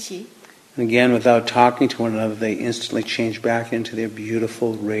d'amitié. And again, without talking to one another, they instantly changed back into their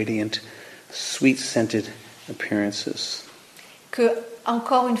beautiful, radiant, sweet-scented appearances. Que,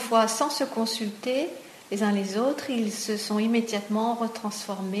 encore une fois, sans se consulter les uns les autres, ils se sont immédiatement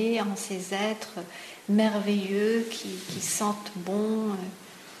retransformés en ces êtres merveilleux qui sentent bon.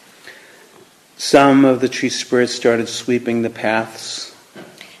 Some of the tree spirits started sweeping the paths.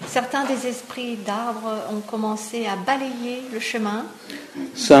 Certains des esprits d'arbres ont commencé à balayer le chemin.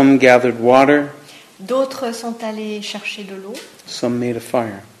 Some gathered water. D'autres sont allés chercher de l'eau. Some made a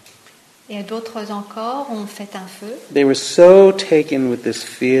fire. Et d'autres encore ont fait un feu. They were so taken with this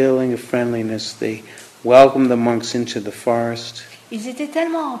feeling of friendliness, they welcomed the monks into the forest. Ils étaient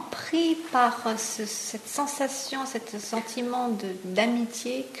tellement pris par cette sensation, ce sentiment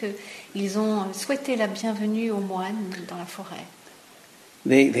d'amitié qu'ils ont souhaité la bienvenue aux moines dans la forêt.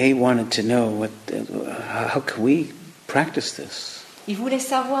 They wanted to know how can we practice this? Ils voulaient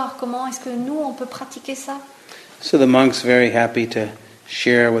savoir comment est-ce que nous on peut pratiquer ça. So the monks very happy to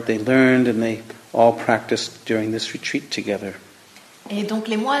share what they learned, and they all practiced during this retreat together. Et donc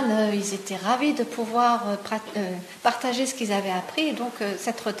les moines, ils étaient ravis de pouvoir partager ce qu'ils avaient appris. Et donc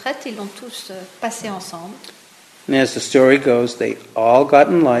cette retraite, ils l'ont tous passée ensemble. And as the story goes, they all got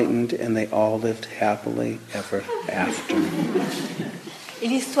enlightened and they all lived happily ever after. Et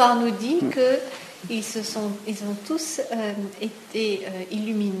l'histoire nous dit que ils ont tous été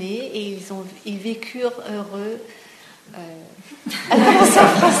illuminés et ils vécurent heureux. Alors, ça en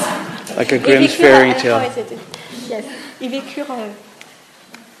français. Like a Grimm's fairy tale. Yes. Ils vécurent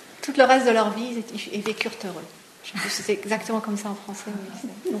tout le reste de leur vie, ils vécurent heureux. Je sais plus si c'est exactement comme ça en français,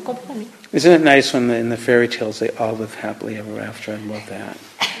 mais on comprend mieux. Isn't it nice when in the fairy tales they all live happily ever after? I love that.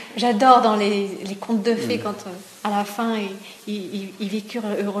 J'adore dans les contes de fées quand à la fin ils vécurent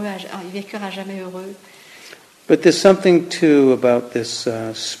heureux, ils vécurent à jamais heureux. But there's something too about this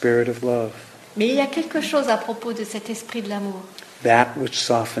spirit of love. Mais il y a quelque chose à propos de cet esprit de l'amour. That which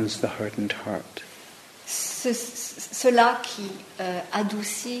softens the hardened heart. Cela qui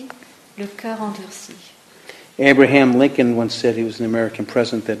adoucit le cœur endurci. Abraham Lincoln once said, he was an American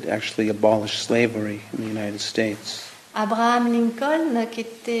president that actually abolished slavery in the United States. Abraham Lincoln, qui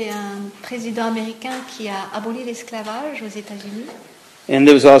était un président américain qui a aboli l'esclavage aux États-Unis. And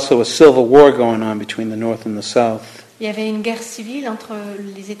there was also a civil war going on between the North and the South. Il y avait une guerre civile entre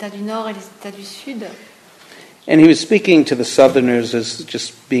les États du Nord et les États du Sud. And he was speaking to the Southerners as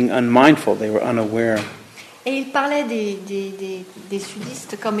just being unmindful. They were unaware. Et il parlait des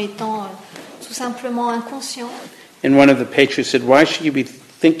sudistes comme étant tout simplement inconscients. And one of the patriots said, "Why should you be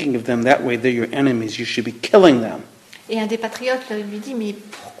thinking of them that way? They're your enemies. You should be killing them." Et un des patriotes lui dit, mais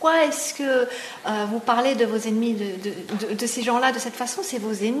pourquoi est-ce que vous parlez de vos ennemis, de ces gens-là de cette façon? C'est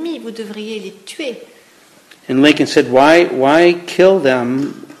vos ennemis, vous devriez les tuer. And Lincoln said, why kill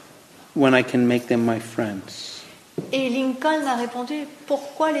them when I can make them my friends? Et Lincoln a répondu,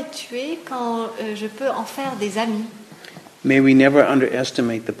 pourquoi les tuer quand je peux en faire des amis? May we never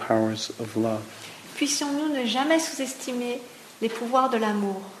underestimate the powers of love. Puissions-nous ne jamais sous-estimer les pouvoirs de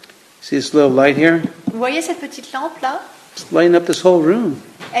l'amour. See this little light here? Vous voyez cette petite lampe là? It's lighting up this whole room.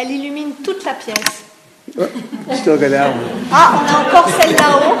 Elle illumine toute la pièce. Oh, still got that one. Ah, on a encore celle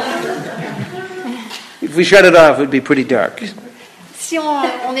là-haut. If we shut it off, it would be pretty dark. Si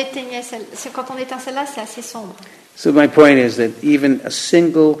on éteignait quand on éteint celle-là, c'est assez sombre. So my point is that even a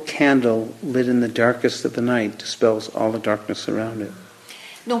single candle lit in the darkest of the night dispels all the darkness around it.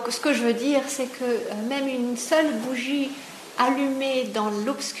 Donc ce que je veux dire, c'est que même une seule bougie allumée dans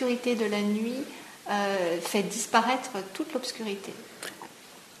l'obscurité de la nuit fait disparaître toute l'obscurité.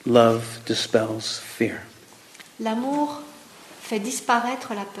 Love dispels fear. L'amour fait disparaître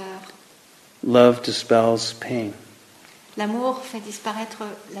la peur. Love dispels pain. L'amour fait disparaître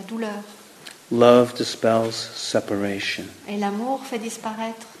la douleur. Love dispels separation. Et l'amour fait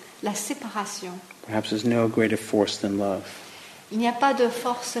disparaître la séparation. Perhaps there's no greater force than love. Il n'y a pas de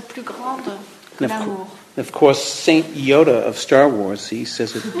force plus grande que l'amour. Of course, Saint Yoda of Star Wars, he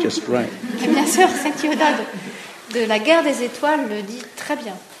says it just right. Et bien sûr, Saint Yoda de la guerre des étoiles le dit très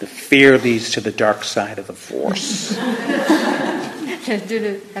bien. The fear leads to the dark side of the force.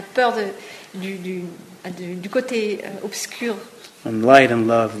 La peur du côté obscur. And light and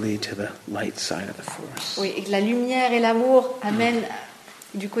love lead to the light side of the force. Oui, et la lumière et l'amour amènent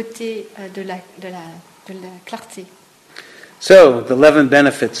du côté de la clarté. So, the 11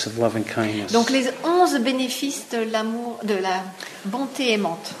 benefits of loving kindness. Donc les 11 bénéfices de l'amour, de la bonté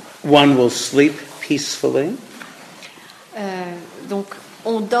aimante. One will sleep peacefully. Donc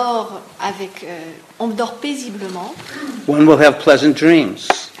on dort paisiblement. One will have pleasant dreams.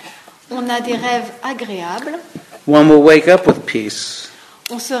 On a des rêves agréables. One will wake up with peace.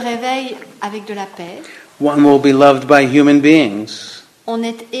 On se réveille avec de la paix. One will be loved by human beings. On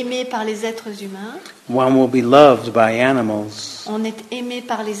est aimé par les êtres humains. One will be loved by animals. On est aimé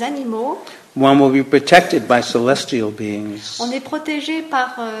par les animaux. One will be protected by celestial beings. On est protégé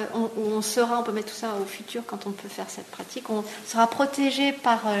par, on peut mettre tout ça au futur quand on peut faire cette pratique, on sera protégé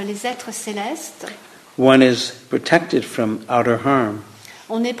par les êtres célestes. One is protected from outer harm.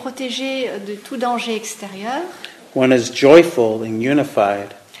 On est protégé de tout danger extérieur. One is joyful and unified.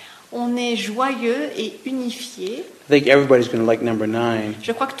 On est joyeux et unifié. I think everybody's going to like number 9.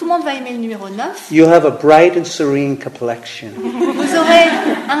 Je crois que tout le monde va aimer le numéro 9. You'll have a bright and serene complexion. Vous aurez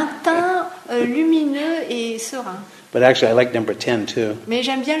un teint lumineux et serein. But actually, I like number 10 too. Mais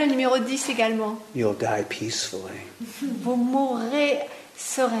j'aime bien le numéro 10 également. You'll die peacefully. Vous mourrez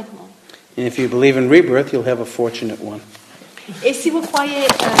sereinement. And if you believe in rebirth, you'll have a fortunate one. Et si vous croyez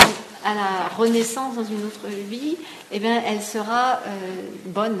à la renaissance dans une autre vie, eh bien, elle sera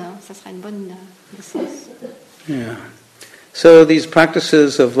bonne. Ça sera une bonne naissance. Yeah. So these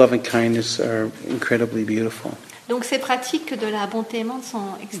practices of loving kindness are incredibly beautiful. Donc ces pratiques de la bonté aimante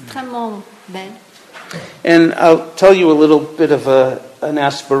sont extrêmement belles. And I'll tell you a little bit of an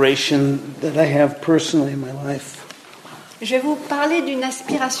aspiration that I have personally in my life. Je vais vous parler d'une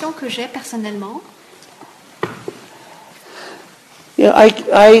aspiration que j'ai personnellement. Yeah,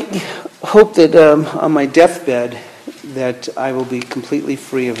 I hope that on my deathbed that I will be completely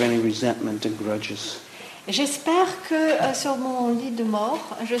free of any resentment and grudges. J'espère que sur mon lit de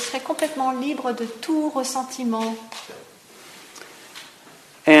mort, je serai complètement libre de tout ressentiment.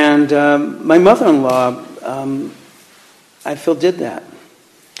 And my mother-in-law, I feel, did that.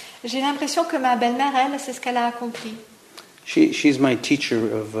 J'ai l'impression que ma belle-mère, elle, c'est ce qu'elle a accompli. She's my teacher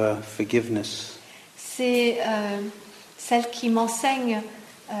of forgiveness. C'est celle qui m'enseigne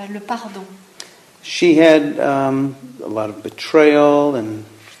le pardon. She had a lot of betrayal and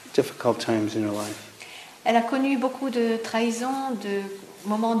difficult times in her life. Elle a connu beaucoup de trahison, de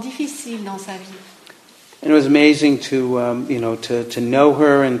moments difficiles dans sa vie. And it was amazing to know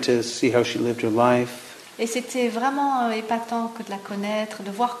her and to see how she lived her life. Et c'était vraiment épatant que de la connaître,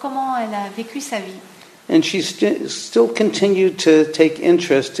 de voir comment elle a vécu sa vie. And she still continued to take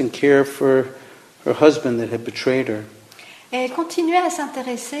interest and care for her husband that had betrayed her. Et elle continuait à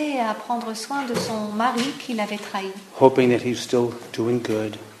s'intéresser et à prendre soin de son mari qui l'avait trahi. Hoping that he was still doing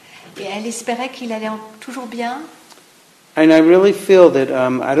good. Et elle espérait qu'il allait toujours bien. And I really feel that,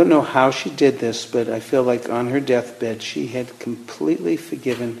 I don't know how she did this, but I feel like on her deathbed she had completely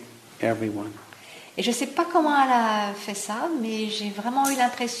forgiven everyone. Et je ne sais pas comment elle a fait ça, mais j'ai vraiment eu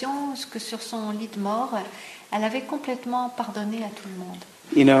l'impression que sur son lit de mort, elle avait complètement pardonné à tout le monde.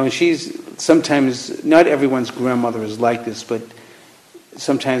 You know, sometimes, not everyone's grandmother is like this, but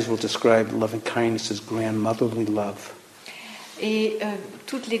sometimes we'll describe loving kindness as grandmotherly love. Et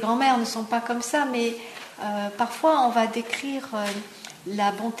toutes les grand-mères ne sont pas comme ça, mais parfois on va décrire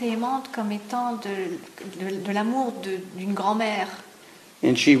la bonté aimante comme étant de l'amour d'une grand-mère.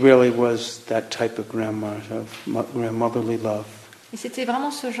 And she really was that type of grandmotherly love. Et c'était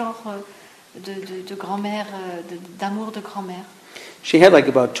vraiment ce genre de grand-mère, d'amour de grand-mère. She had like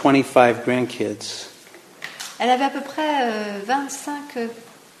about 25 grandkids. Elle avait à peu près 25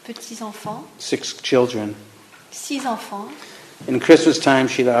 petits-enfants. 6 children. 6 enfants. In Christmas time,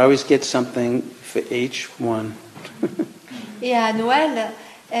 she'd always get something for each one. Et à Noël,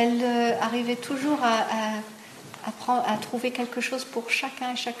 elle arrivait toujours à trouver quelque chose pour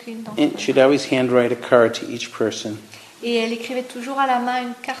chacun et chacune d'entre eux. And she'd always handwrite a card to each person. Et elle écrivait toujours à la main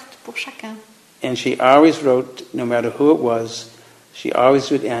une carte pour chacun. And she always wrote, no matter who it was, she always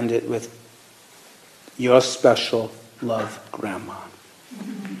would end it with, "Your special love, Grandma."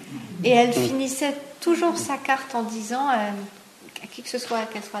 Et elle finissait toujours sa carte en disant, à qui que ce soit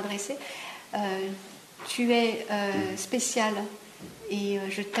qu'elle soit adressée, tu es spécial et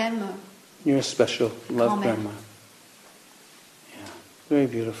je t'aime. Your special love, Grand-mère. Grandma. Yeah, very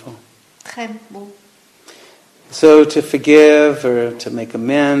beautiful. Très beau. So to forgive or to make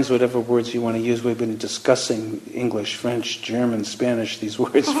amends, whatever words you want to use, we've been discussing English, French, German, Spanish, these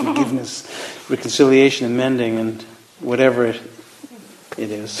words, forgiveness, reconciliation, amending, and whatever it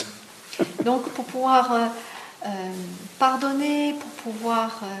is. Donc pour pouvoir pardonner, pour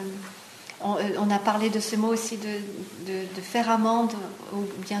pouvoir... on a parlé de ce mot aussi de faire amende, ou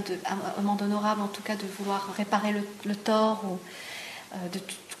bien amende honorable, en tout cas de vouloir réparer le tort, ou de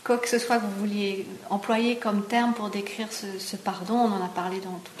quoi que ce soit que vous vouliez employer comme terme pour décrire ce pardon. On en a parlé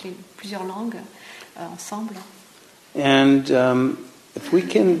dans plusieurs langues ensemble. And if we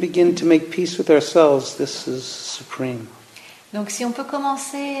can begin to make peace with ourselves, this is supreme. Donc si on peut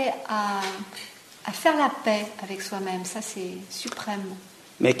commencer à faire la paix avec soi-même, ça c'est suprême.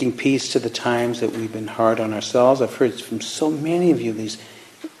 Making peace to the times that we've been hard on ourselves. I've heard from so many of you this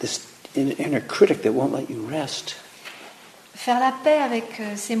inner critic that won't let you rest. Faire la paix avec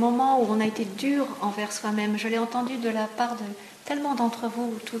ces moments où on a été dur envers soi-même. Je l'ai entendu de la part de tellement d'entre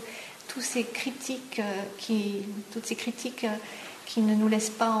vous, toutes ces critiques qui ne nous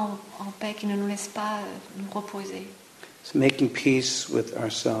laissent pas en paix, qui ne nous laissent pas nous reposer. So making peace with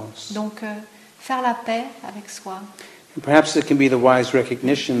ourselves. Donc faire la paix avec soi. And perhaps it can be the wise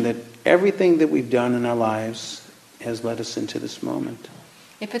recognition that everything that we've done in our lives has led us into this moment.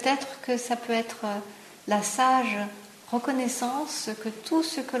 Et peut-être que ça peut être la sage reconnaissance que tout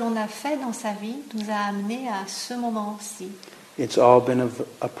ce que l'on a fait dans sa vie nous a amené à ce moment-ci. It's all been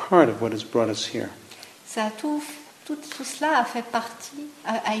a part of what has brought us here. Ça tout cela a fait partie,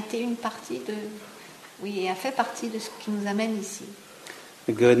 a été une partie a fait partie de ce qui nous amène ici.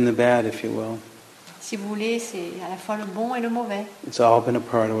 The good and the bad, if you will. Si vous voulez, c'est à la fois le bon et le mauvais. It's all been a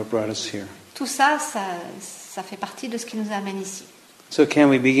part of what brought us here. Tout ça fait partie de ce qui nous amène ici. So can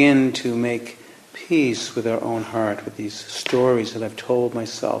we begin to make peace with our own heart, with these stories that I've told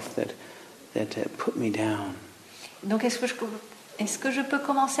myself that put me down. Donc est-ce que je peux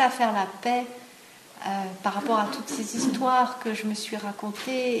commencer à faire la paix par rapport à toutes ces histoires que je me suis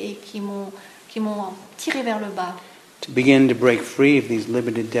racontées et qui m'ont tiré vers le bas? To begin to break free of these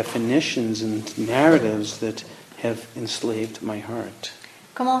limited definitions and narratives that have enslaved my heart.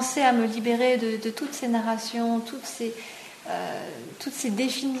 Commencer à me libérer de toutes ces narrations, toutes ces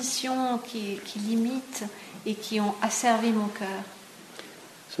définitions qui limitent et qui ont asservi mon cœur.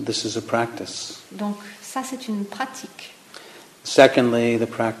 So this is a practice. Donc ça, c'est une pratique. Secondly, the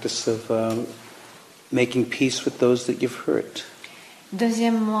practice of making peace with those that you've hurt.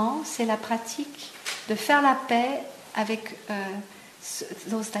 Deuxièmement, c'est la pratique de faire la paix avec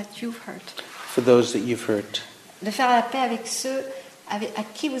those that you've hurt. For those that you've hurt. De faire la paix avec ceux à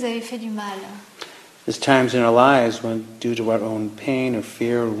qui vous avez fait du mal. There's times in our lives when, due to our own pain or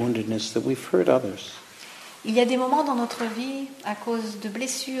fear or woundedness, that we've hurt others. Il y a des moments dans notre vie, à cause de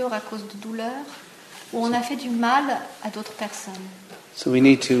blessures, à cause de douleurs, où on a fait du mal à d'autres personnes. So we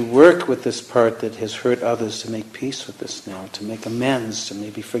need to work with this part that has hurt others to make peace with this now, to make amends, to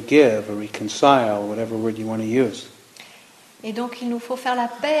maybe forgive or reconcile, whatever word you want to use. Et donc il nous faut faire la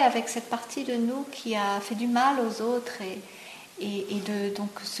paix avec cette partie de nous qui a fait du mal aux autres et de donc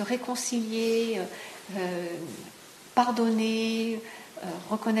se réconcilier, pardonner,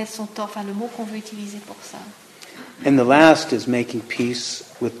 reconnaître son tort, enfin le mot qu'on veut utiliser pour ça. And the last is making peace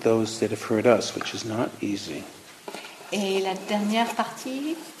with those that have hurt us, which is not easy. Et la dernière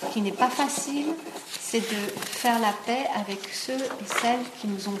partie, qui n'est pas facile, c'est de faire la paix avec ceux et celles qui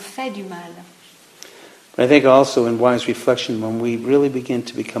nous ont fait du mal. But I think also in wise reflection, when we really begin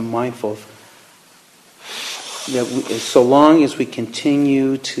to become mindful that so long as we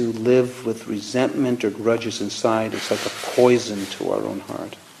continue to live with resentment or grudges inside, it's like a poison to our own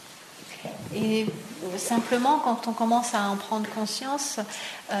heart. Et simplement, quand on commence à en prendre conscience,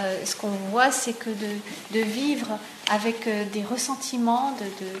 ce qu'on voit, c'est que de vivre avec des ressentiments,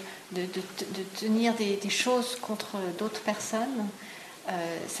 de tenir des choses contre d'autres personnes,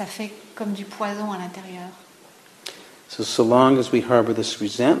 ça fait comme du poison à l'intérieur. So long as we harbor this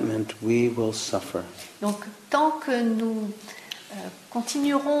resentment, we will suffer. Donc, tant que nous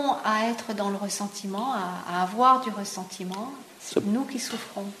continuerons à être dans le ressentiment, à avoir du ressentiment, c'est nous qui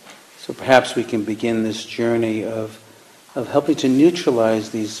souffrons. So perhaps we can begin this journey of helping to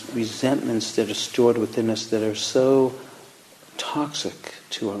neutralize these resentments that are stored within us that are so toxic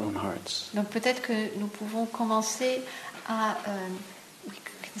to our own hearts. Donc peut-être que nous pouvons commencer à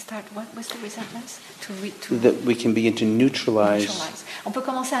what's the resentments? That we can begin to neutralize. On peut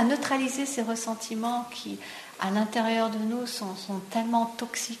commencer à neutraliser ces ressentiments qui, à l'intérieur de nous, sont tellement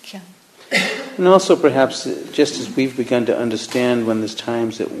toxiques. And also perhaps just as we've begun to understand when there's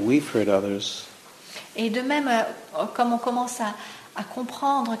times that we've hurt others. Et de même, comme on commence à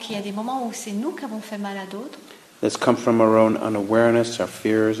comprendre qu'il y a des moments où c'est nous qui avons fait mal à d'autres. That's come from our own unawareness, our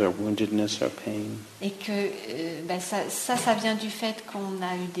fears, our woundedness, our pain. Et que ça vient du fait qu'on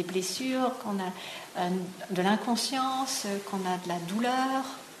a eu des blessures, qu'on a de l'inconscience, qu'on a de la douleur,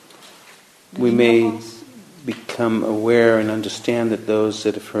 de l'ignorance. Become aware and understand that those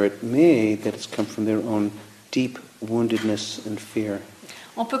that have hurt me, that it's come from their own deep woundedness and fear.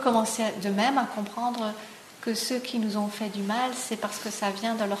 On peut commencer de même à comprendre que ceux qui nous ont fait du mal, c'est parce que ça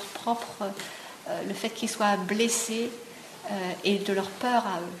vient de leur propre, le fait qu'ils soient blessés et de leur peur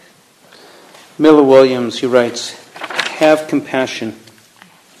à eux. Miller Williams, he writes, "Have compassion."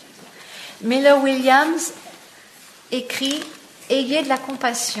 Miller Williams écrit, ayez de la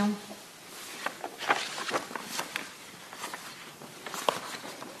compassion.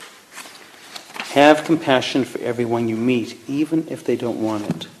 Have compassion for everyone you meet, even if they don't want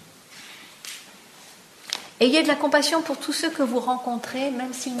it. Ayez de la compassion pour tous ceux que vous rencontrez,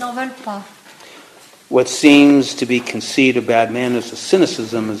 même s'ils n'en veulent pas. What seems to be conceit or bad manners or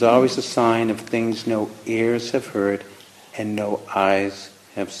cynicism is always a sign of things no ears have heard and no eyes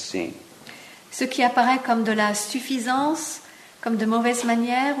have seen. Ce qui apparaît comme de la suffisance, comme de mauvaises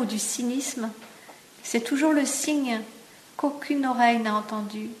manières ou du cynisme, c'est toujours le signe qu'aucune oreille n'a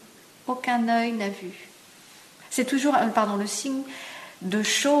entendu, aucun œil n'a vu. C'est toujours le signe de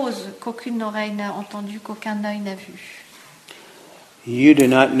choses qu'aucune oreille n'a entendues, qu'aucun œil n'a vues. You do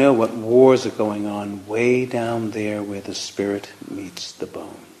not know what wars are going on way down there where the spirit meets the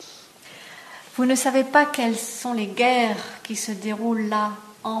bones. Vous ne savez pas quelles sont les guerres qui se déroulent là,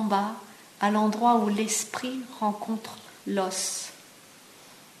 en bas, à l'endroit où l'esprit rencontre l'os.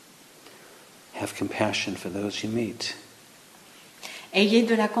 Have compassion for those you meet. Ayez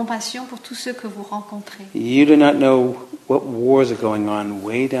de la compassion pour tous ceux que vous rencontrez. You do not know what wars are going on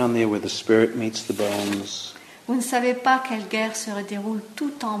way down there where the spirit meets the bones. Vous ne savez pas quelle guerre se déroule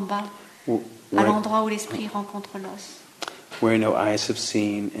tout en bas, à l'endroit où l'esprit rencontre l'os, Where no eyes have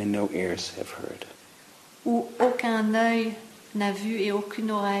seen and no ears have heard. où aucun œil n'a vu et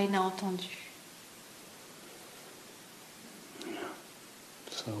aucune oreille n'a entendu.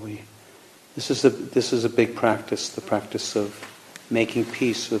 So this is a big practice, the practice of making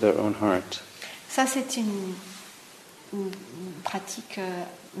peace with our own heart. Ça, c'est une pratique,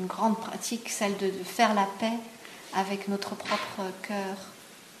 une grande pratique, celle de faire la paix avec notre propre cœur.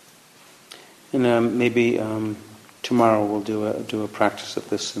 And maybe tomorrow we'll do a practice of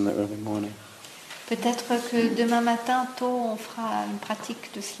this in the early morning. Peut-être que demain matin, tôt, on fera une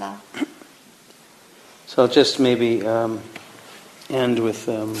pratique de cela. So I'll just maybe end with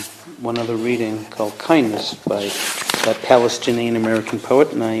one other reading called Kindness by that Palestinian-American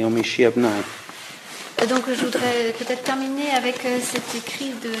poet Naomi Shihab-Nye. Donc je voudrais peut-être terminer avec cet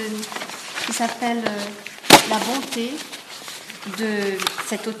écrit qui s'appelle La bonté de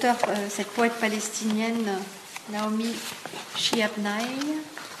cette auteure, cette poète palestinienne Naomi Shihab-Nye.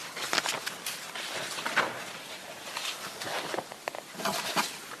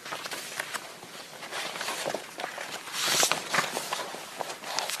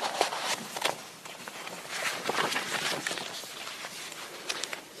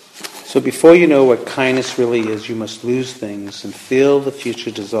 So before you know what kindness really is, you must lose things and feel the future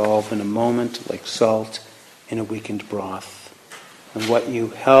dissolve in a moment like salt in a weakened broth. And what you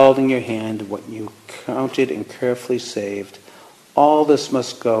held in your hand, what you counted and carefully saved, all this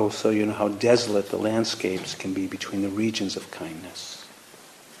must go so you know how desolate the landscapes can be between the regions of kindness.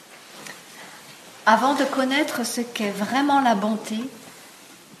 Avant de connaître ce qu'est vraiment la bonté,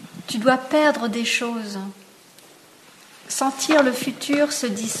 tu dois perdre des choses. Sentir le futur se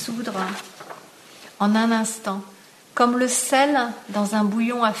dissoudre en un instant, comme le sel dans un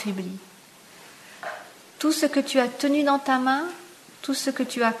bouillon affaibli. Tout ce que tu as tenu dans ta main, tout ce que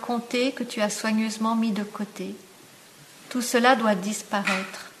tu as compté, que tu as soigneusement mis de côté, tout cela doit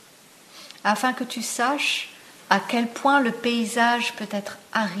disparaître, afin que tu saches à quel point le paysage peut être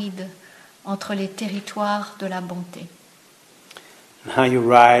aride entre les territoires de la bonté. And how you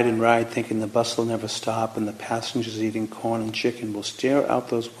ride and ride thinking the bus will never stop and the passengers eating corn and chicken will stare out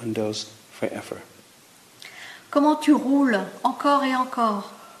those windows forever. Comment tu roules encore et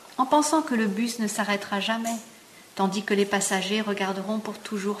encore en pensant que le bus ne s'arrêtera jamais, tandis que les passagers regarderont pour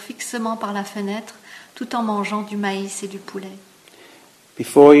toujours fixement par la fenêtre tout en mangeant du maïs et du poulet.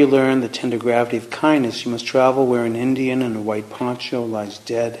 Before you learn the tender gravity of kindness, you must travel where an Indian in a white poncho lies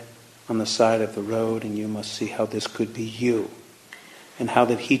dead on the side of the road, and you must see how this could be you. And how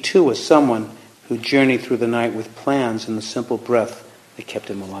that he too was someone who journeyed through the night with plans and the simple breath that kept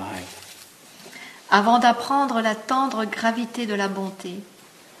him alive. Avant d'apprendre la tendre gravité de la bonté,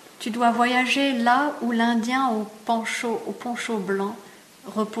 tu dois voyager là où l'Indien au poncho blanc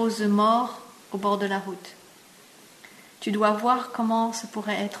repose mort au bord de la route. Tu dois voir comment ce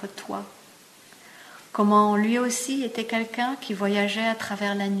pourrait être toi, comment lui aussi était quelqu'un qui voyageait à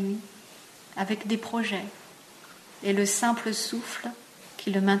travers la nuit, avec des projets, et le simple souffle qui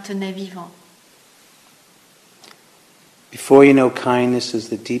le maintenait vivant. Before you know kindness as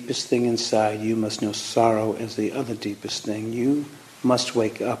the deepest thing inside, you must know sorrow as the other deepest thing. You must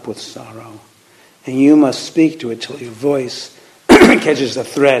wake up with sorrow. And you must speak to it till your voice catches the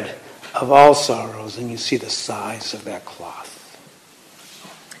thread of all sorrows and you see the size of that cloth.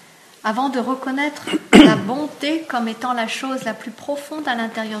 Avant de reconnaître la bonté comme étant la chose la plus profonde à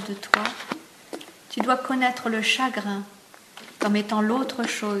l'intérieur de toi, tu dois connaître le chagrin comme étant l'autre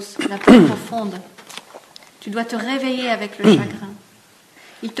chose la plus profonde. Tu dois te réveiller avec le chagrin.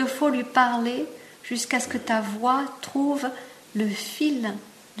 Il te faut lui parler jusqu'à ce que ta voix trouve le fil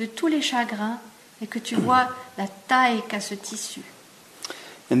de tous les chagrins et que tu vois la taille qu'a ce tissu.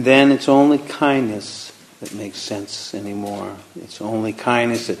 And then it's only kindness that makes sense anymore. It's only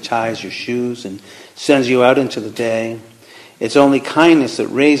kindness that ties your shoes and sends you out into the day. It's only kindness that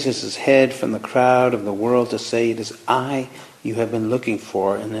raises his head from the crowd of the world to say, it is I you have been looking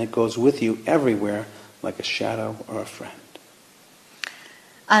for, and that goes with you everywhere like a shadow or a friend.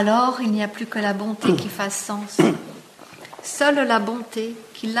 Alors, il n'y a plus que la bonté qui fasse sens. Seule la bonté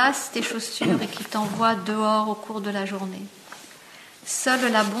qui lasse tes chaussures et qui t'envoie dehors au cours de la journée.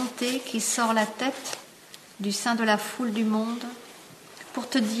 Seule la bonté qui sort la tête du sein de la foule du monde pour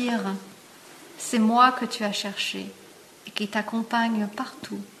te dire « c'est moi que tu as cherché » et qui t'accompagne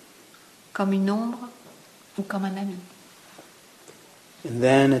partout, comme une ombre ou comme un ami. And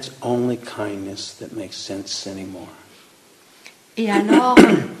then it's only kindness that makes sense anymore. Et alors,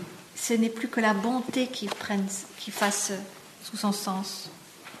 ce n'est plus que la bonté qui fasse sous son sens,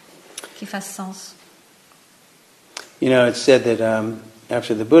 qui fasse sens. You know, it's said that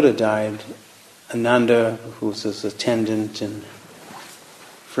after the Buddha died, Ananda, who was his attendant and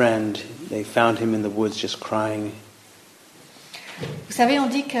friend, they found him in the woods just crying. Vous savez, on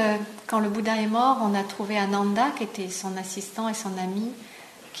dit que quand le Bouddha est mort, on a trouvé Ananda, qui était son assistant et son ami,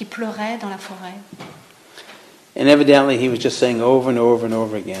 qui pleurait dans la forêt. And evidently he was just saying over and over and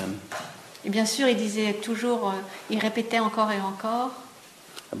over again Et bien sûr, il disait toujours, il répétait encore et encore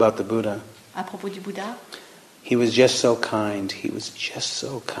about the Buddha. à propos du Bouddha. He was just so kind. He was just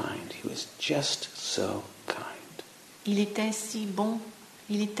so kind. He was just so kind. Il était si bon,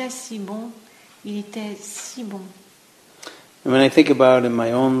 il était si bon, il était si bon. And when I think about in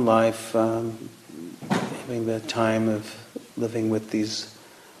my own life, having the time of living with these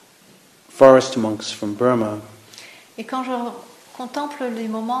forest monks from Burma, Et quand je contemple les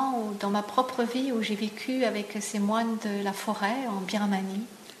moments où, dans ma propre vie où j'ai vécu avec ces moines de la forêt en Birmanie,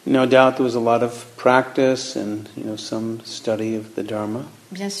 no doubt there was a lot of practice and some study of the Dharma.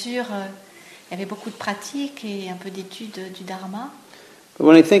 bien sûr, il y avait beaucoup de pratiques et un peu d'études du Dharma. But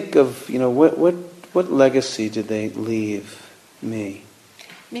when I think of what legacy did they leave me?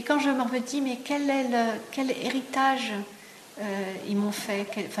 Mais quand je me dis, mais quel héritage ils m'ont fait,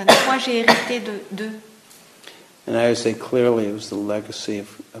 de quoi j'ai hérité d'eux. And I would say clearly it was the legacy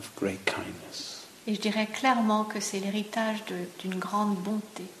of great kindness. Et je dirais clairement que c'est l'héritage d'une grande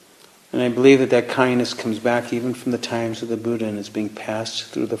bonté. And I believe that kindness comes back even from the times of the Buddha and is being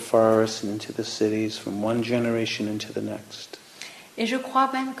passed through the forests and into the cities from one generation into the next. Et je crois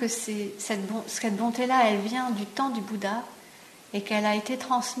même que cette bonté-là, elle vient du temps du Bouddha et qu'elle a été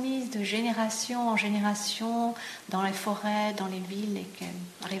transmise de génération en génération dans les forêts, dans les villes et qu'elle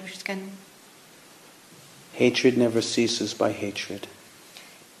arrive jusqu'à nous. Hatred never ceases by hatred.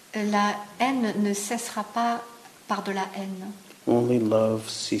 La haine ne cessera pas par de la haine. Only love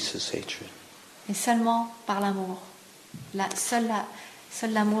ceases hatred. Et seulement par l'amour. Seul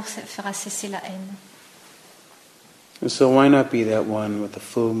l'amour fera cesser la haine. And so why not be that one with the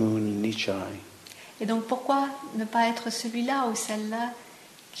full moon in each eye? Et donc pourquoi ne pas être celui-là ou celle-là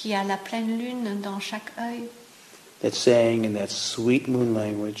qui a la pleine lune dans chaque œil That's saying in that sweet moon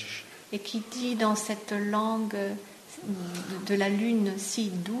language, et qui dit dans cette langue de la lune si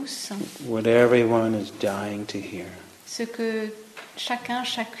douce what everyone is dying to hear. ce que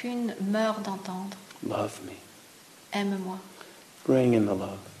chacune meurt d'entendre. Love me. Aime-moi. Bring in the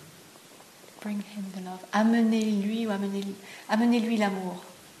love. Bring him the love. Amenez-lui l'amour.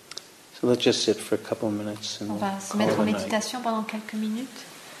 So let's just sit for a couple of minutes and On va se call mettre en it a night. méditation pendant quelques minutes.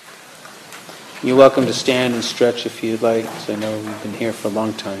 You're welcome to stand and stretch if you'd like, because I know we've been here for a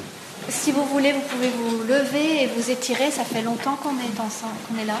long time. Si vous voulez, vous pouvez vous lever et vous étirer. Ça fait longtemps qu'on est ensemble,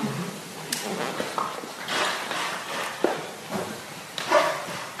 qu'on est là.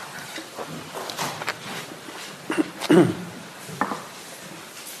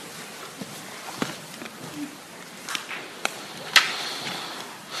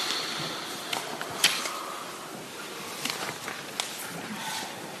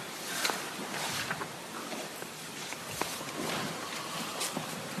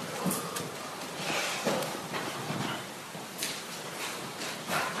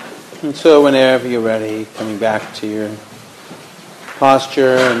 And so whenever you're ready, coming back to your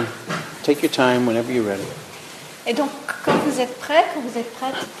posture and take your time whenever you're ready. Et donc, quand vous êtes prêts,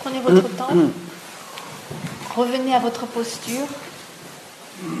 prenez votre temps. Revenez à votre posture.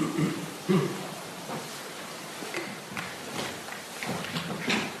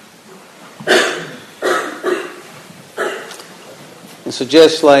 And so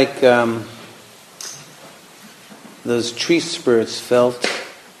just like those tree spirits felt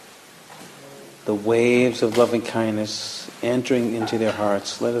the waves of loving kindness entering into their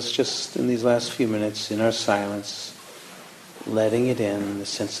hearts, let us just, in these last few minutes, in our silence, letting it in, the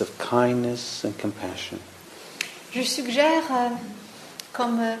sense of kindness and compassion. Je suggère,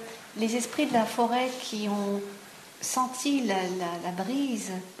 comme les esprits de la forêt qui ont senti la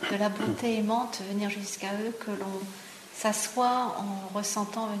brise de la bonté aimante venir jusqu'à eux, que l'on s'assoit en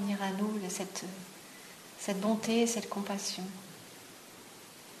ressentant venir à nous cette bonté, cette compassion.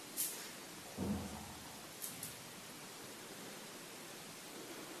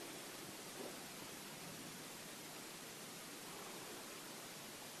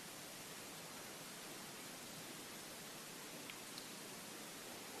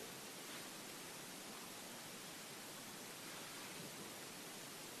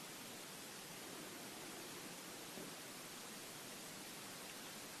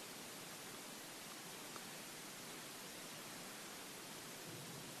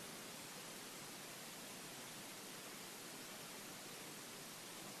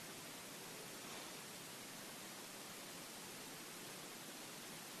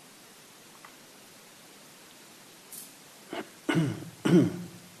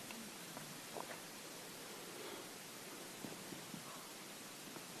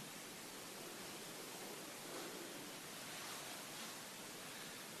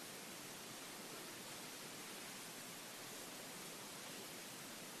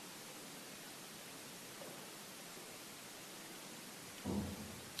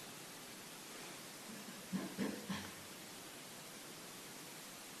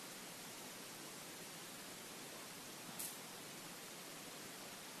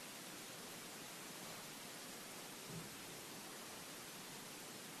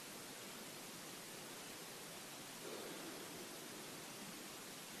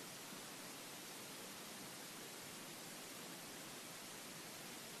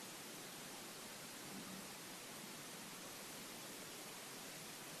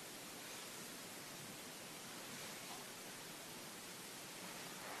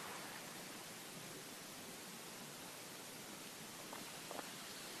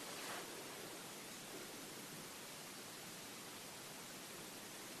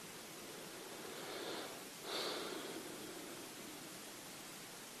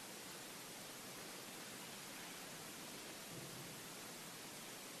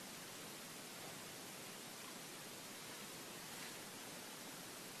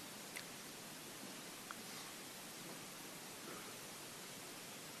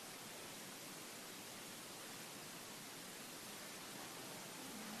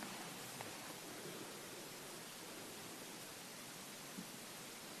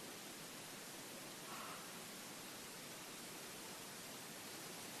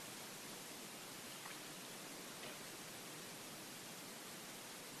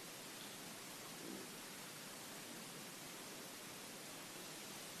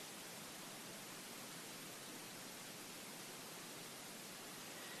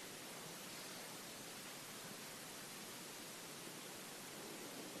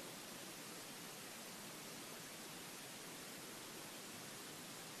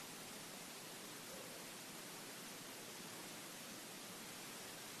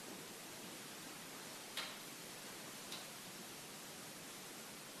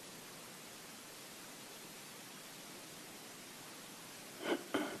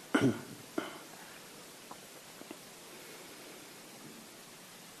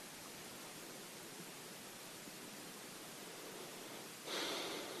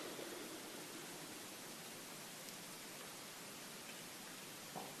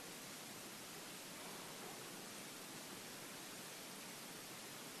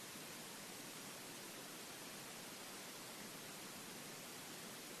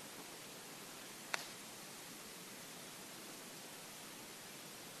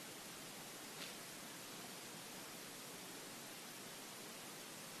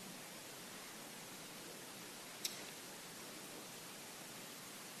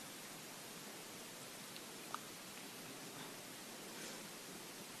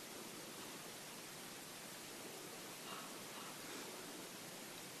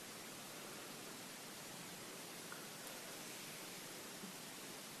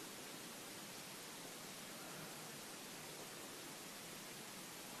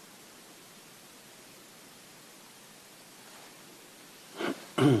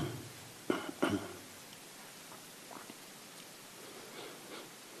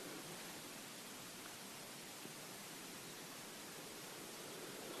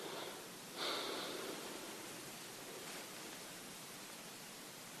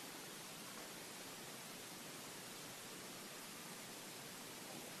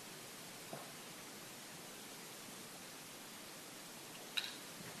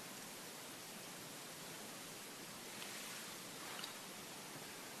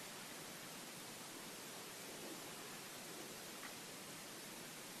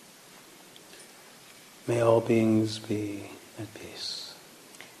 May all beings be at peace.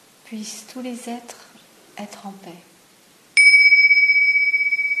 Puissent tous les êtres être en paix.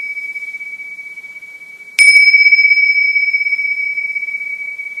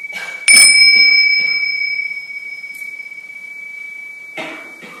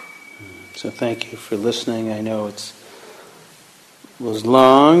 So thank you for listening. I know it was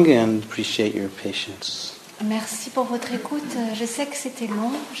long and appreciate your patience. Merci pour votre écoute. Je sais que c'était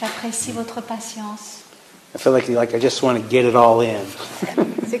long. J'apprécie votre patience. I feel like I just want to get it all in.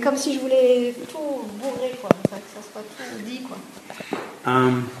 C'est comme si je voulais tout bourrer, quoi. Enfin, que ça soit tout dit, quoi.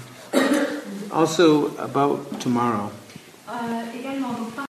 Also, about tomorrow. Également, donc,